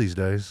never know these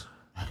days.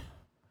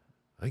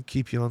 I can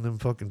keep you on them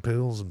fucking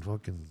pills and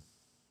fucking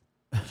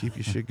keep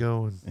your shit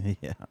going.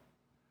 Yeah.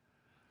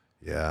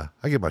 Yeah.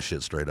 I get my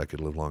shit straight. I could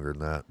live longer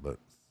than that, but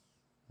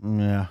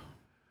yeah.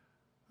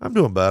 I'm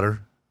doing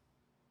better.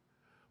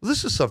 Well,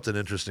 this is something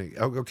interesting.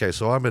 Okay,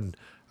 so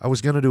I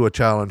was going to do a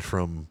challenge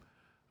from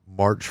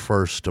March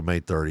 1st to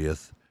May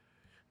 30th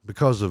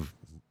because of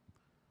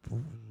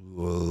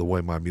the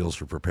way my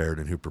meals are prepared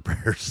and who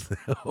prepares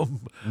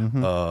them.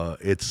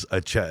 It's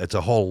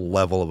a whole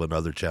level of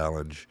another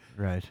challenge.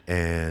 Right.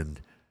 And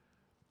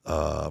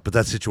but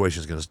that situation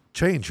is going to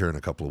change here in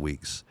a couple of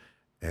weeks,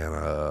 and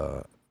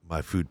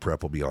my food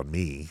prep will be on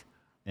me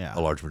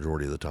a large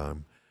majority of the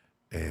time,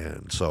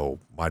 and so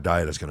my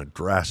diet is going to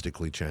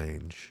drastically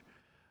change.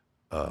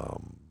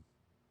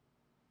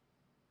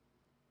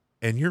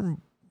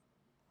 And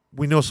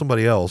we know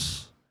somebody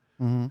else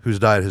whose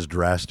diet has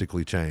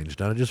drastically changed,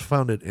 and I just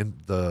found it in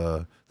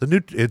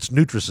it's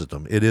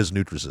Nutrisystem. It is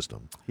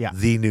Nutrisystem. Yeah.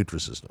 The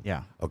Nutrisystem.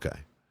 Yeah. Okay.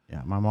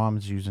 Yeah, my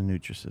mom's using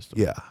Nutrisystem.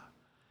 Yeah.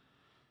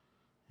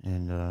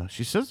 And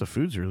she says the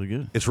food's really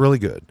good. It's really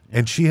good. Yeah.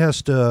 And she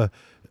has to,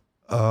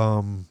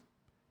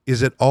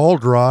 is it all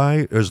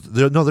dry?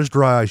 There's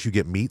dry ice. You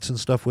get meats and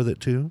stuff with it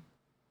too?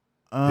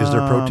 Is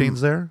there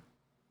proteins there?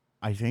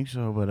 I think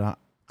so, but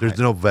there's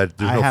no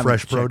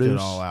fresh produce? It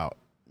all out.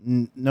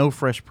 No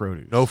fresh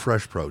produce. No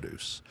fresh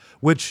produce,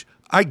 which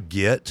I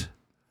get.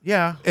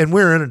 Yeah. And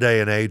we're in a day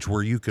and age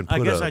where you can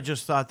put I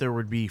just thought there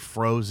would be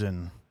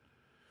frozen.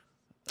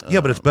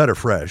 Yeah, but it's better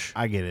fresh.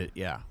 I get it.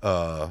 Yeah.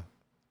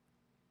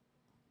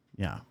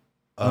 Yeah.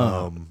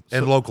 And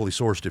locally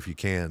sourced if you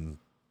can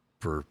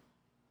for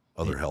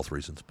other health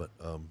reasons. But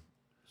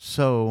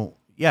so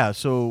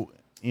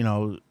you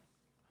know,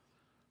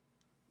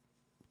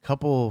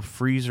 couple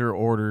freezer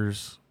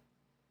orders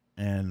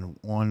and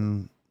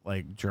one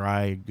like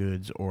dry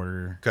goods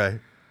order. Okay.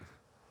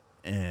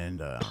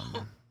 And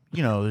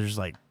you know, there's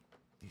like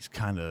these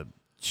kind of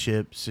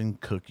chips and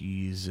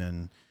cookies,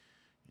 and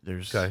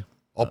there's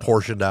all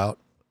portioned out.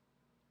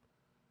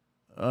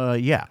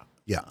 Yeah.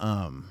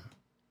 Yeah.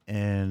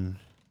 and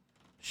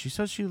she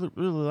says she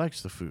really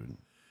likes the food.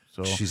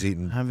 So She's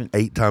eating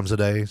 8 times a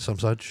day, some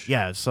such.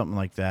 Yeah, it's something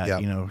like that.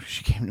 Yep. You know,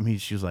 she came to me.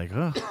 She was like,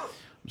 "Oh,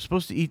 I'm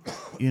supposed to eat,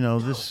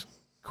 this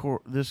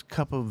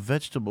cup of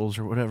vegetables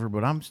or whatever,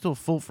 but I'm still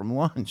full from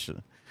lunch."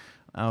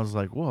 I was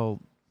like,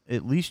 "Well,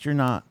 at least you're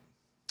not,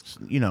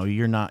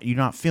 you're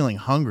not feeling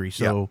hungry,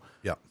 so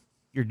yeah,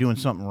 you're doing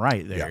something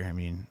right there." Yeah. I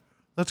mean,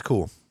 that's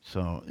cool.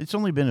 so it's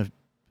only been a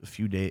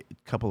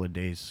couple of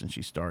days since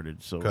she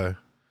started. So, Okay,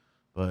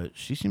 but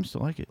she seems to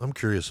like it. I'm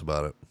curious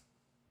about it.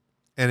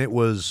 And it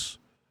was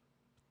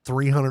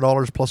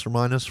 $300 plus or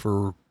minus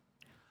for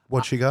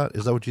what she got.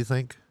 Is that what you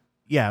think?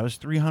 Yeah, it was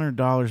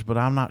 $300, but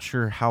I'm not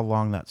sure how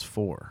long that's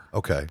for.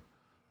 Okay.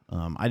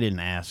 I didn't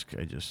ask.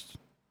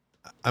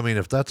 I mean,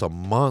 if that's a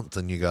month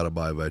and you got to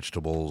buy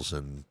vegetables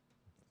and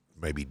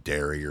maybe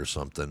dairy or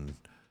something,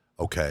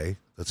 okay,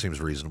 that seems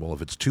reasonable.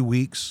 If it's 2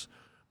 weeks,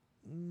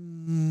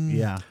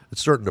 Yeah.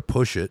 it's starting to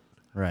push it.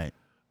 Right.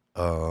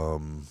 I'd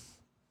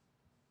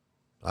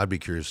be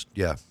curious.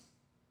 Yeah.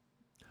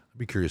 I'd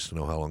be curious to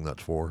know how long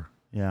that's for.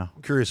 Yeah.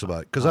 I'm curious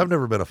about it because I've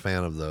never been a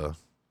fan of the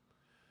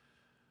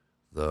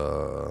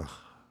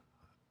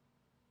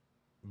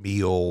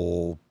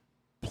meal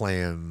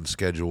plan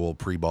schedule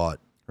pre-bought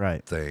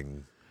Right.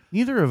 thing.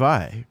 Neither have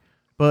I,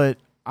 but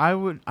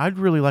I'd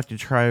really like to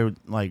try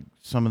like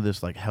some of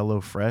this like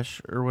Hello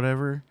Fresh or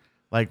whatever,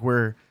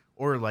 or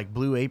like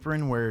Blue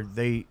Apron where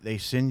they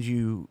send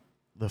you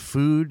the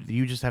food,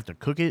 you just have to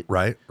cook it.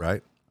 Right.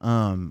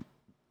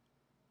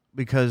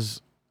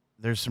 Because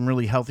there's some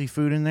really healthy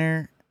food in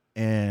there,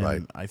 and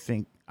Right. I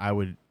think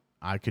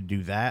I could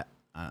do that.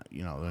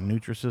 The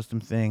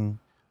Nutrisystem thing,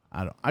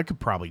 I could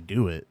probably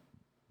do it,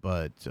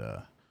 but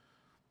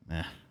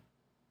nah.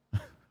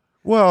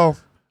 Well,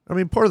 I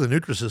mean, part of the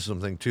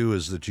Nutrisystem thing too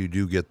is that you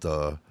do get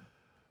the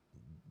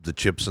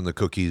chips and the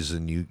cookies,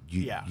 and you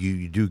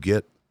do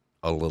get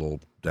a little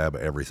dab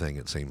of everything.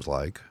 It seems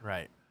like,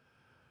 Right.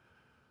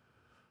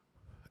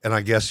 and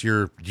I guess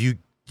do you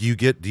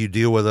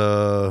deal with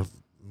a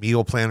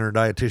meal planner,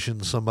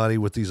 dietitian, somebody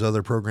with these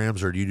other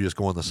programs, or do you just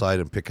go on the site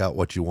and pick out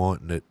what you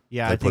want and they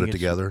I put think it it's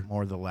together?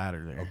 More the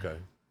latter there. Okay.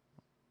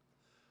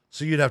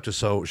 So you'd have to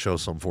show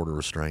some sort of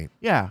restraint,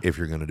 Yeah. if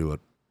you're going to do it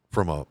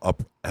from a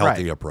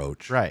healthy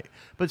approach, Right.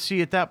 But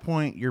see, at that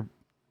point, your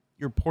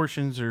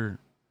portions are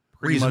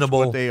pretty reasonable.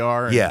 much what they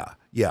are. And, Yeah.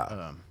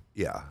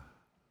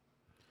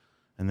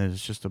 and then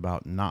it's just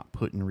about not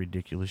putting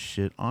ridiculous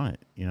shit on it.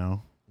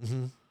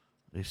 Mm-hmm.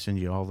 They send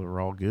you all the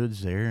raw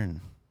goods there,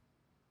 and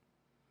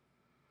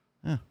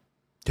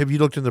Have you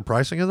looked into the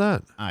pricing of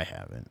that? I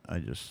haven't.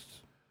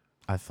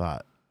 I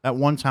thought at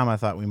one time I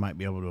thought we might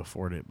be able to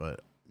afford it,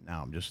 but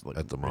now I'm just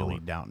At the really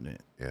moment. doubting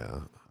it. Yeah.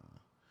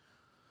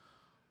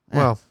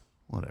 Well,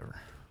 Whatever.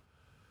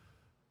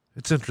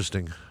 it's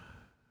interesting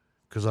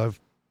because I've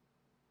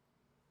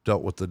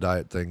dealt with the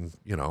diet thing.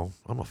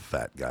 I'm a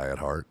fat guy at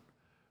heart,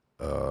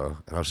 and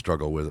I've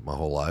struggled with it my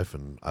whole life,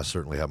 and I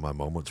certainly have my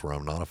moments where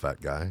I'm not a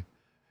fat guy.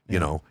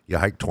 Yeah. You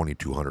hike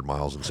 2,200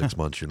 miles in 6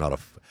 months. You're not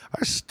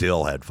I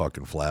still had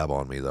fucking flab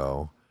on me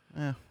though.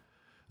 Yeah.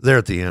 There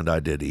at the end,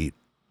 I did eat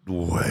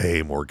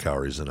way more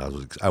calories than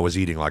I was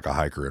eating like a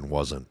hiker and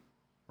wasn't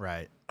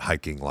Right.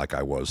 hiking like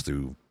I was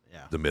through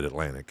Yeah. the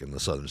Mid-Atlantic and the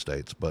southern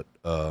states. But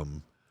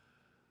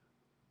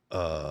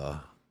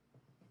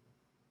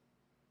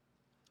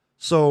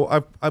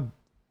so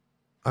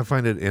I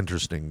find it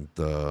interesting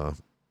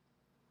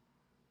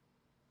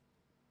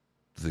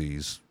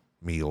these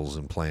meals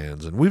and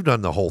plans, and we've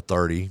done the whole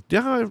 30.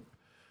 Yeah,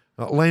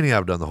 Laney,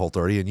 I've done the whole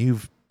 30, and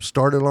you've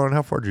started on.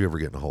 How far did you ever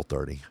get in the whole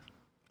 30?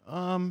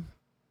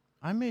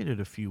 I made it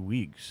a few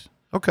weeks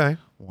Okay.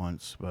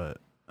 once, but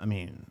I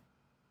mean,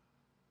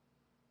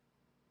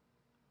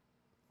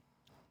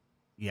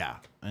 yeah.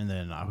 And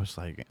then I was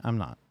like, I'm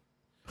not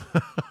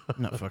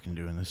fucking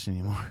doing this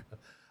anymore.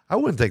 I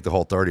wouldn't think the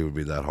whole 30 would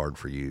be that hard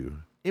for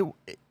you.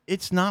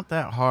 It's not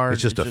that hard.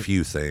 It's just a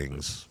few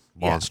things.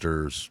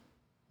 Monsters.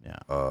 Yeah.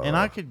 And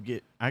I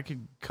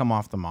could come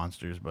off the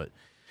monsters, but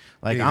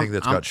like Anything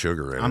that's got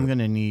sugar in I'm it.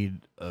 gonna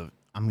need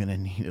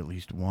at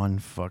least one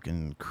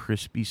fucking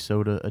crispy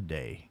soda a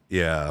day.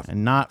 Yeah.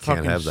 And not Can't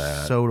fucking have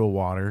that. soda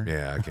water.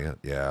 Yeah, I can't.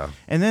 Yeah.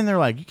 And then they're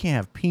like, you can't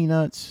have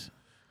peanuts.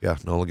 Yeah,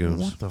 no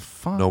legumes. What the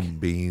fuck? No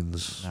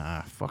beans.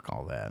 Nah, fuck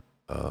all that.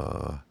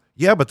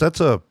 Yeah, but that's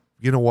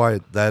you know why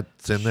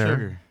that's in there?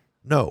 Sugar.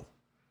 No.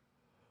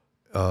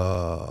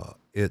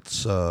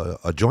 It's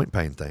a joint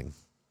pain thing.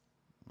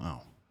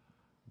 Oh.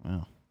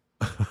 Well.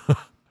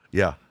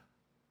 Yeah.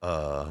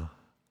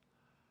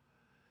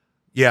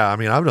 Yeah, I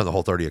mean, I've done the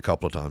whole 30 a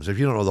couple of times. If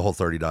you don't know the whole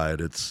 30 diet,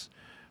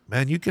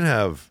 you can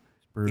have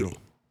Brutal.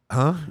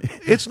 Huh?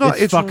 It's not.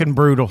 It's fucking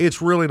brutal.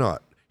 It's really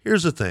not.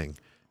 Here's the thing: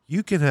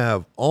 you can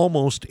have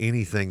almost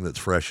anything that's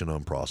fresh and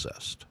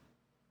unprocessed.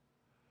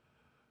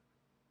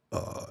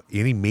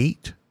 Any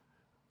meat.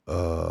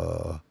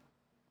 You're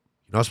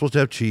not supposed to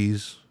have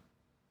cheese.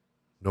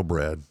 No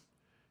bread.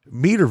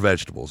 Meat or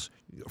vegetables,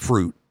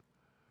 fruit,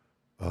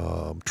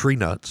 tree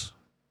nuts.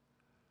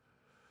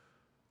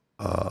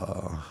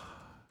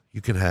 You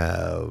can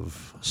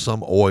have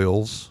some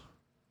oils.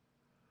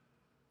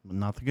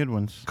 Not the good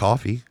ones.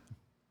 Coffee.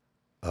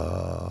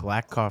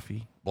 Black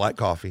coffee. Black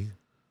coffee.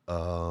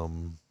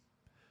 Nothing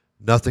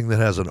that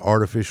has an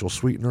artificial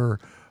sweetener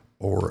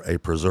or a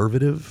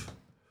preservative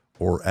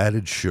or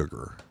added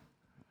sugar.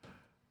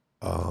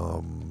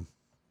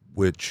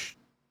 Which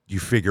you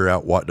figure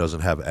out what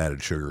doesn't have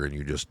added sugar and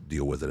you just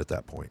deal with it at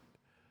that point.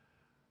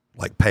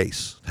 Like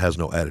Pace has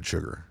no added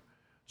sugar.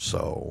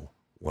 So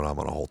when I'm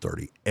on a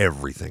Whole30,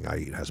 everything I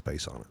eat has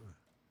Pace on it.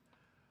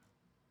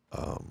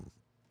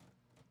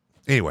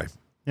 Anyway.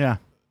 Yeah.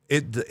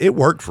 It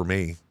worked for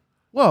me.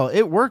 Well,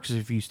 it works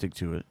if you stick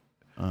to it.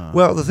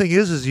 Well, the thing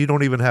is you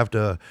don't even have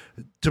to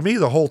me,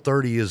 the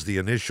Whole30 is the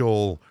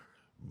initial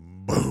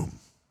boom.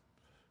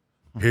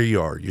 Here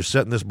you are. You're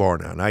setting this bar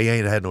now. Now you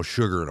ain't had no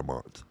sugar in a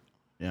month.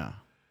 Yeah.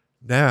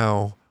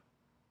 Now,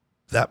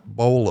 that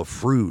bowl of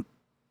fruit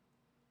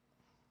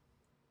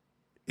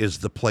is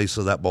the place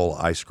of that bowl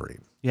of ice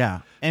cream.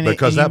 Yeah.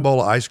 Because that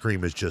bowl of ice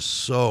cream is just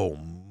so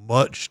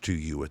much to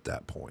you at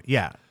that point.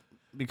 Yeah.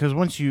 Because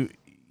once you,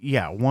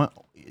 yeah.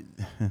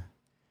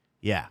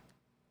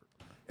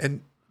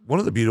 And one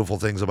of the beautiful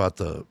things about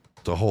the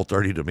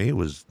Whole30 to me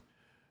was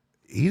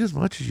eat as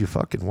much as you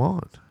fucking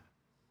want.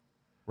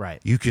 Right.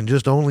 You can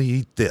just only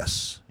eat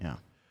this. Yeah.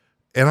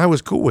 And I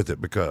was cool with it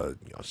because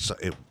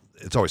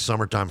it's always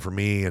summertime for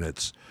me, and I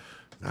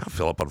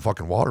fill up on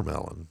fucking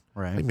watermelon.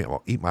 Right.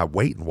 I'll eat my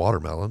weight in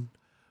watermelon.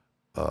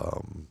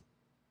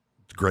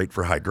 It's great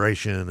for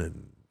hydration,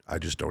 and I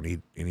just don't eat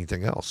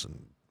anything else.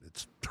 And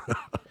it's,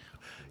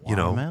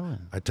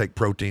 Watermelon. I take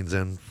proteins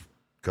in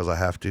because I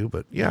have to,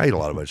 but yeah, I eat a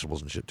lot of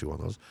vegetables and shit too on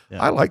those.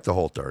 Yeah. I like the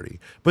Whole30.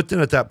 But then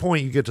at that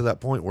point, you get to that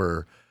point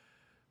where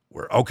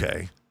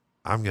okay,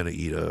 I'm gonna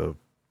eat a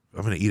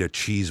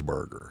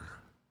cheeseburger.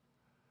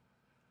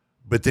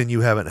 But then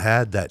you haven't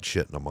had that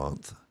shit in a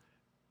month,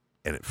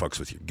 and it fucks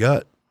with your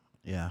gut.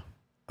 Yeah.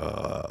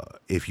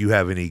 If you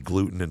have any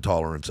gluten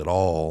intolerance at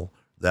all,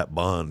 that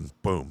bun,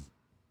 boom,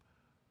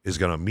 is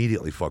going to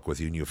immediately fuck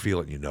with you, and you feel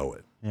it and you know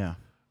it. Yeah.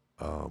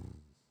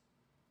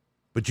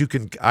 But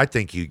I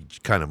think you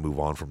kind of move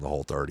on from the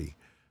Whole30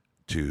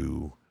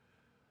 to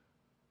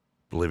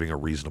living a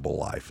reasonable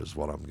life is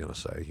what I'm going to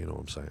say. You know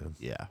what I'm saying?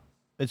 Yeah.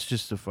 It's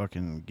just to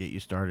fucking get you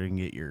started and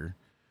get your,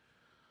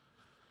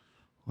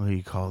 what do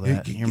you call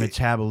that? Your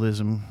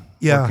metabolism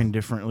working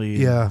differently.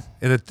 Yeah.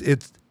 And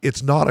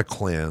it's not a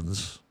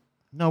cleanse.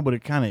 No, but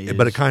it kind of is.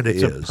 But it kind of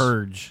is. It's a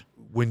purge.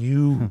 When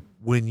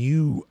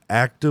you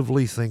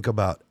actively think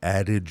about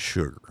added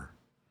sugar,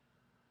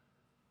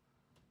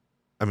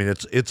 I mean,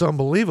 it's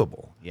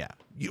unbelievable. Yeah.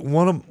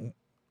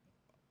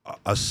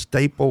 A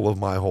staple of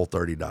my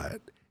Whole30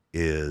 diet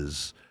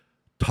is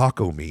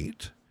taco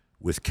meat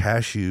with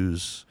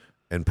cashews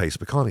and paste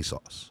pecani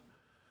sauce.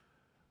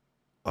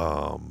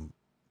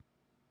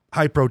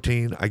 High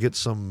protein. I get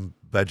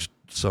I get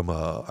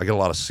a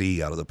lot of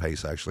C out of the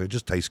paste, actually. It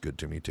just tastes good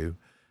to me too.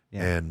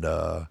 Yeah. And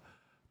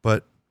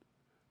but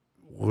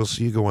we'll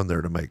see you go in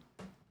there to make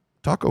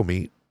taco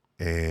meat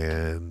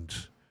and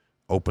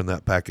open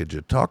that package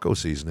of taco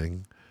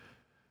seasoning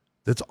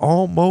that's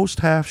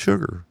almost half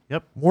sugar.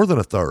 Yep. More than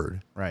a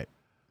third. Right.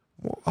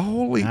 Well,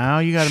 holy now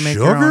you got to make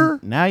sugar? your own.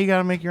 Now you got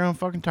to make your own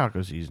fucking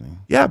taco seasoning.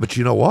 Yeah, but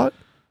you know what?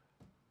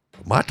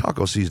 My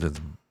taco seasoning's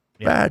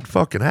bad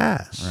fucking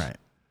ass. Right.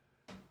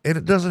 And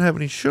it doesn't have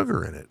any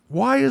sugar in it.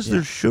 Why is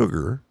there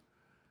sugar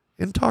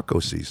in taco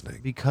seasoning?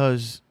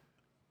 Because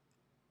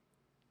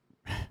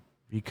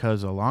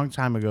a long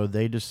time ago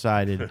they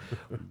decided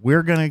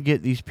we're going to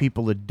get these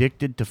people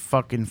addicted to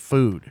fucking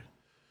food.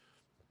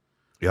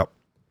 Yep.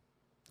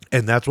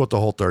 And that's what the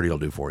Whole30 will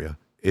do for you,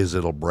 is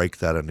it'll break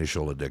that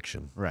initial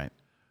addiction. Right.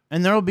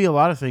 And there'll be a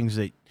lot of things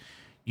that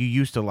you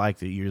used to like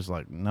that you're just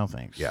like, no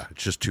thanks. Yeah,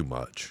 it's just too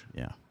much.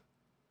 Yeah.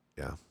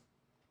 Yeah.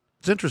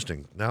 It's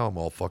interesting. Now I'm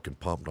all fucking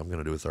pumped. I'm going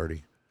to do a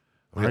 30.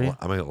 I'm going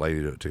to get Lady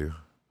to do it too.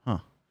 Huh.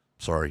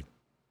 Sorry.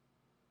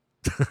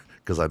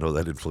 Because I know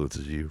that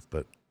influences you,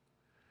 but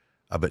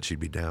I bet she'd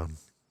be down.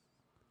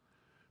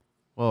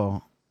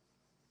 Well,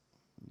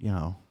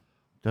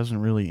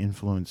 doesn't really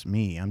influence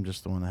me. I'm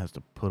just the one that has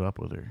to put up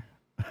with her.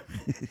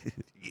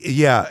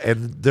 Yeah,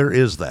 and there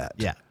is that.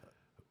 Yeah.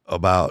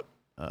 About...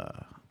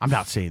 I'm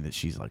not saying that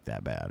she's like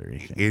that bad or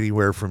anything.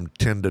 Anywhere from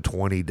 10 to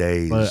 20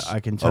 days. But I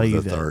can tell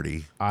you that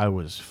 30. I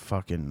was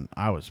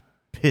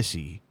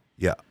pissy.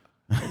 Yeah.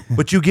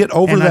 But you get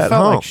over and that I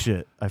felt hump. like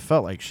shit. I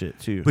felt like shit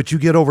too. But you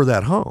get over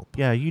that hump.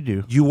 Yeah, you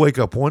do. You wake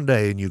up one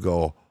day and you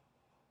go,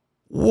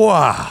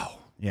 wow.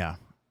 Yeah.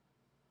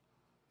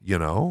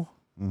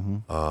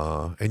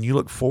 Mm-hmm. And you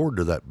look forward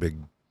to that big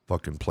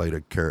fucking plate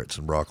of carrots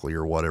and broccoli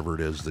or whatever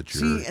it is that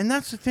you're... See, and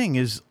that's the thing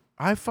is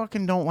I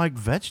fucking don't like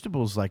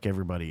vegetables like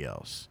everybody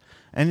else.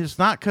 And it's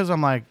not because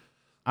I'm like,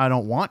 I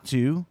don't want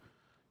to,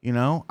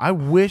 I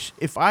wish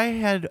if I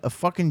had a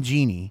fucking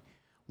genie,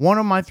 one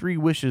of my 3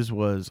 wishes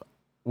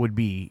would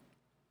be,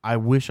 I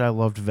wish I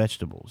loved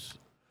vegetables.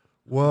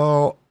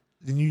 Well,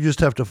 then you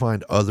just have to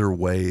find other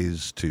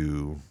ways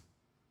to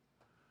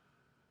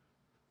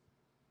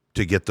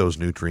get those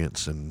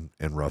nutrients and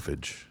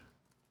roughage.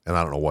 And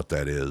I don't know what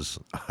that is.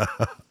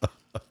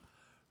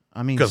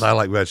 I mean, because I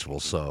like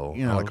vegetables, so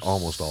you know, I like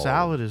almost all.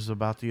 Salad is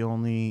about the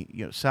only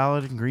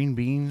salad and green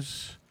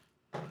beans.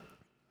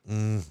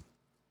 There's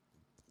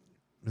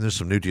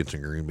some nutrients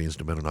in green beans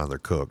depending on how they're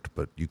cooked,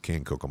 but you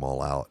can cook them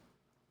all out,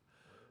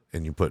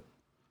 and you put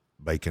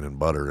bacon and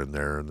butter in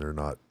there, and they're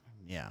not.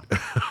 Yeah.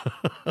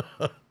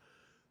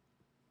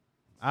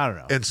 I don't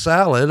know. And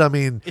salad, I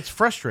mean, It's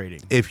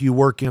frustrating. if you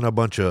work in a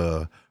bunch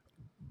of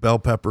bell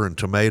pepper and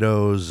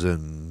tomatoes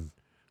and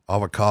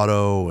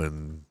avocado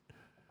and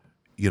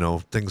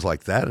things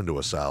like that into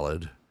a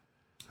salad.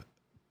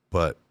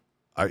 But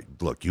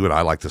you and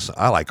I like this.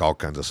 I like all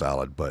kinds of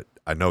salad, but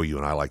I know you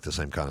and I like the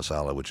same kind of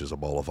salad, which is a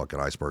bowl of fucking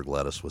iceberg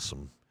lettuce with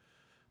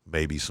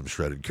maybe some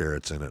shredded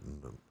carrots in it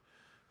and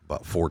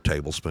about 4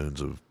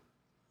 tablespoons of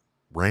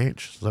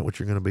ranch. Is that what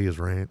you're going to be? Is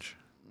ranch?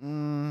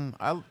 You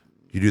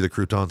do the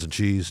croutons and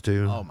cheese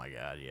too? Oh my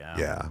God, yeah.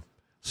 Yeah.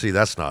 See,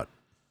 that's not.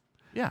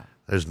 Yeah.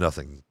 There's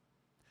nothing.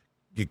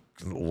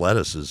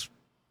 Lettuce is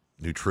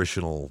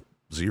nutritional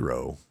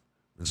 0.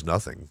 It's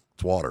nothing.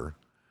 It's water.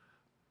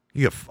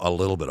 You get a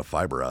little bit of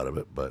fiber out of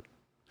it, but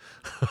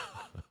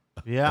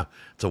Yeah.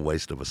 it's a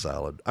waste of a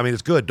salad. I mean,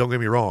 it's good. Don't get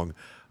me wrong.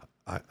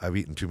 I've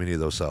eaten too many of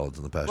those salads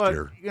in the past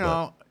year.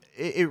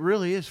 It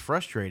really is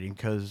frustrating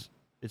because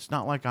it's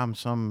not like I'm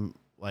some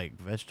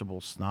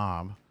vegetable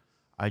snob.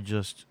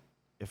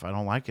 If I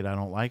don't like it, I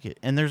don't like it.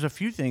 And there's a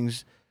few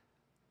things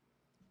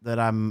that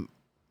I'm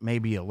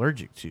maybe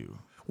allergic to.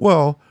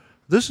 Well,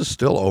 this is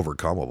still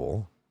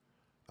overcomeable.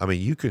 I mean,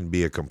 you can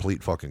be a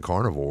complete fucking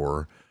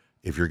carnivore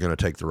if you're going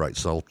to take the right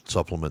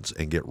supplements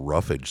and get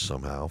roughage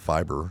somehow,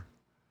 fiber.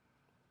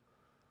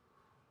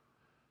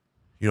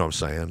 You know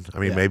what I'm saying? I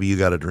mean, maybe you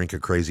got to drink a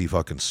crazy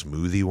fucking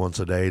smoothie once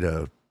a day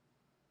to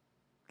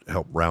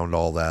help round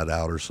all that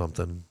out or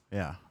something.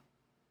 Yeah.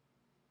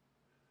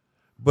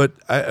 But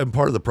and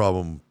part of the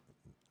problem,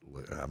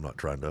 I'm not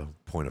trying to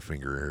point a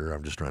finger here.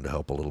 I'm just trying to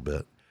help a little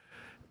bit.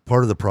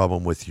 Part of the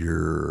problem with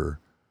your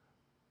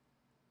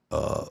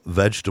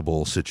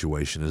vegetable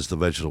situation is the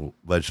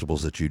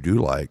vegetables that you do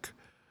like,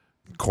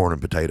 corn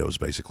and potatoes,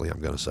 basically, I'm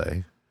going to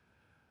say,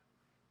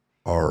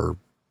 are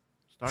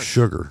Starch.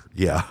 sugar.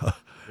 Yeah.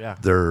 Yeah.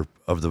 They're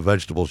of the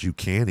vegetables you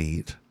can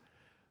eat.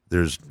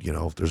 There's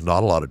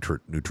not a lot of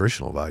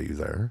nutritional value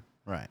there.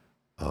 Right.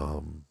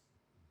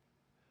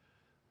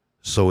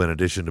 So in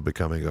addition to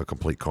becoming a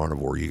complete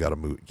carnivore, you got to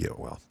move. Yeah,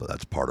 well, but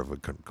that's part of a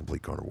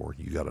complete carnivore.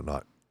 You got to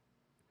not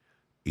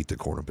eat the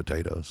corn and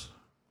potatoes.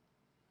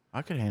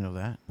 I could handle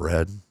that.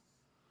 Bread.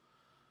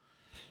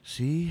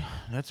 See,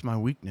 that's my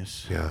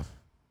weakness. Yeah.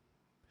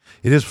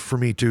 It is for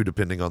me too,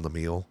 depending on the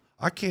meal.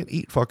 I can't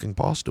eat fucking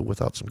pasta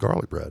without some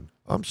garlic bread.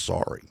 I'm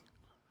sorry.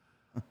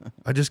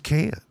 I just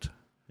can't.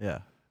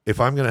 Yeah.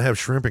 If I'm going to have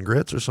shrimp and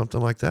grits or something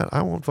like that,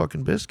 I want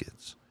fucking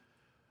biscuits.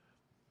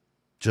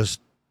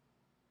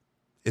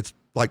 It's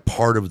like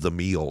part of the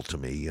meal to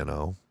me,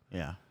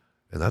 Yeah.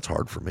 And that's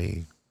hard for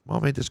me.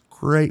 Mom made this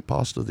great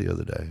pasta the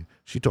other day.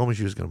 She told me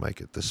she was going to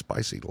make it. This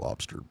spicy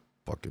lobster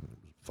fucking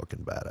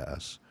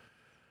badass.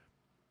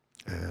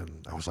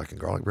 And I was like, in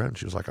garlic bread? And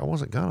she was like, I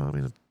wasn't gonna. I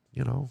mean,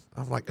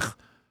 I'm like,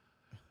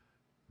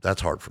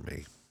 that's hard for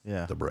me.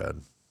 Yeah. The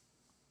bread.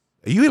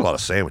 You eat a lot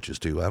of sandwiches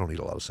too. I don't eat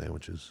a lot of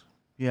sandwiches.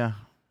 Yeah.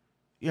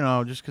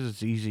 Just because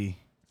it's easy.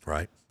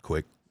 Right.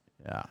 Quick.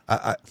 Yeah.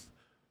 I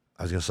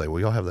was going to say, well,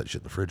 y'all have that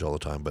shit in the fridge all the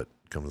time, but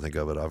come to think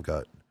of it, I've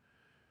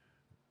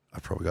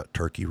probably got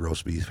turkey,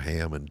 roast beef,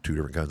 ham, and 2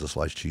 different kinds of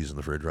sliced cheese in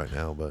the fridge right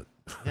now, but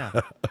Yeah.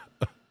 do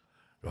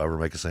I ever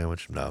make a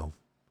sandwich? No.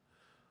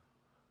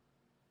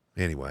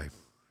 Anyway,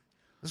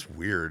 that's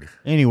weird.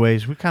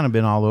 Anyways, we've kind of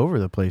been all over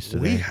the place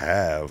today. We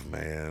have,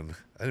 man.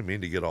 I didn't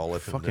mean to get all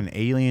up in Fucking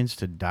aliens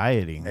to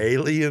dieting.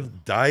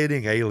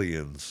 dieting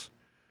aliens.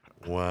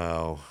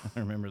 Wow.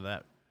 I remember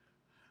that.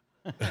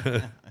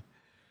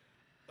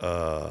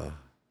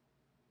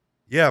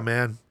 Yeah,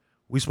 man.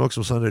 We smoked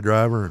some Sundae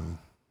Driver, and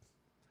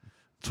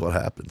that's what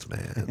happens,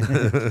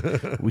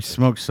 man. We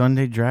smoked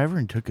Sundae Driver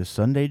and took a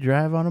Sunday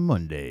drive on a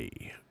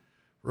Monday.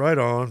 Right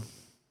on.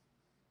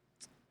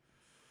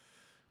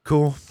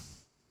 Cool.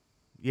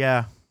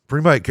 Yeah. For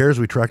anybody that cares,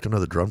 we tracked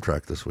another drum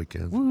track this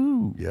weekend.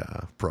 Woo.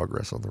 Yeah,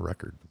 progress on the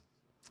record.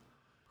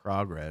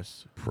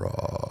 Progress.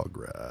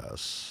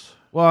 Progress.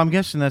 Well, I'm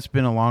guessing that's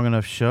been a long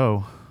enough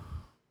show.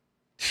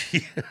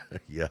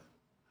 Yeah.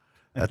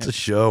 That's a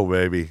show,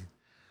 baby.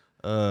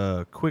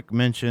 Quick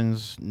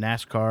mentions,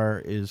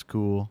 NASCAR is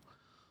cool.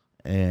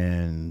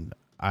 And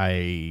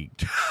I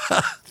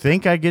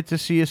think I get to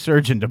see a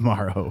surgeon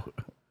tomorrow.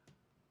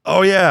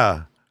 Oh,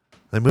 yeah.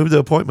 They moved the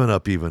appointment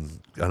up even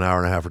an hour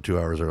and a half or 2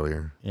 hours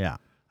earlier. Yeah.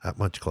 That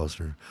much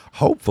closer.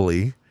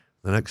 Hopefully,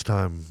 the next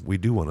time we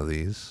do one of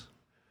these,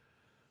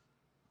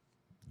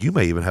 you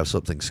may even have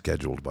something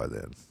scheduled by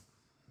then.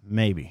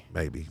 Maybe.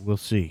 We'll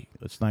see.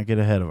 Let's not get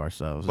ahead of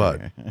ourselves. But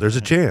here. there's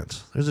a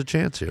chance. There's a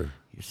chance here.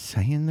 You're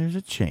saying there's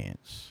a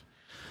chance.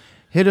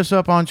 Hit us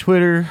up on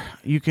Twitter.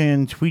 You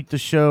can tweet the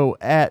show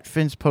at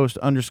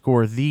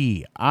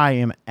fencepost_the. I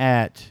am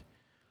at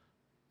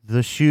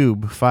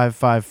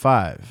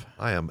TheShube555.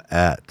 I am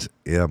at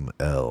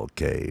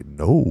MLK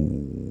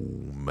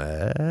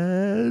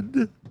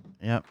Nomad.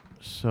 Yep.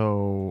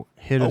 So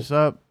hit us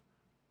up.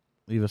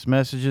 Leave us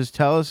messages.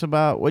 Tell us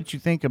about what you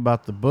think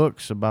about the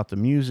books, about the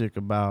music,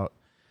 about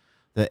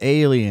the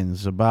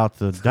aliens, about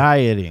the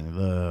dieting,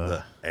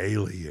 The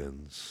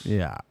aliens.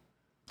 Yeah.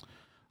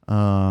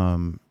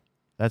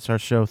 That's our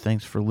show.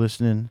 Thanks for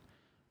listening.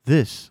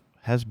 This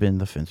has been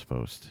the Fence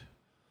Post.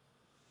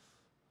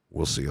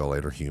 We'll see y'all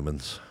later,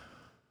 humans.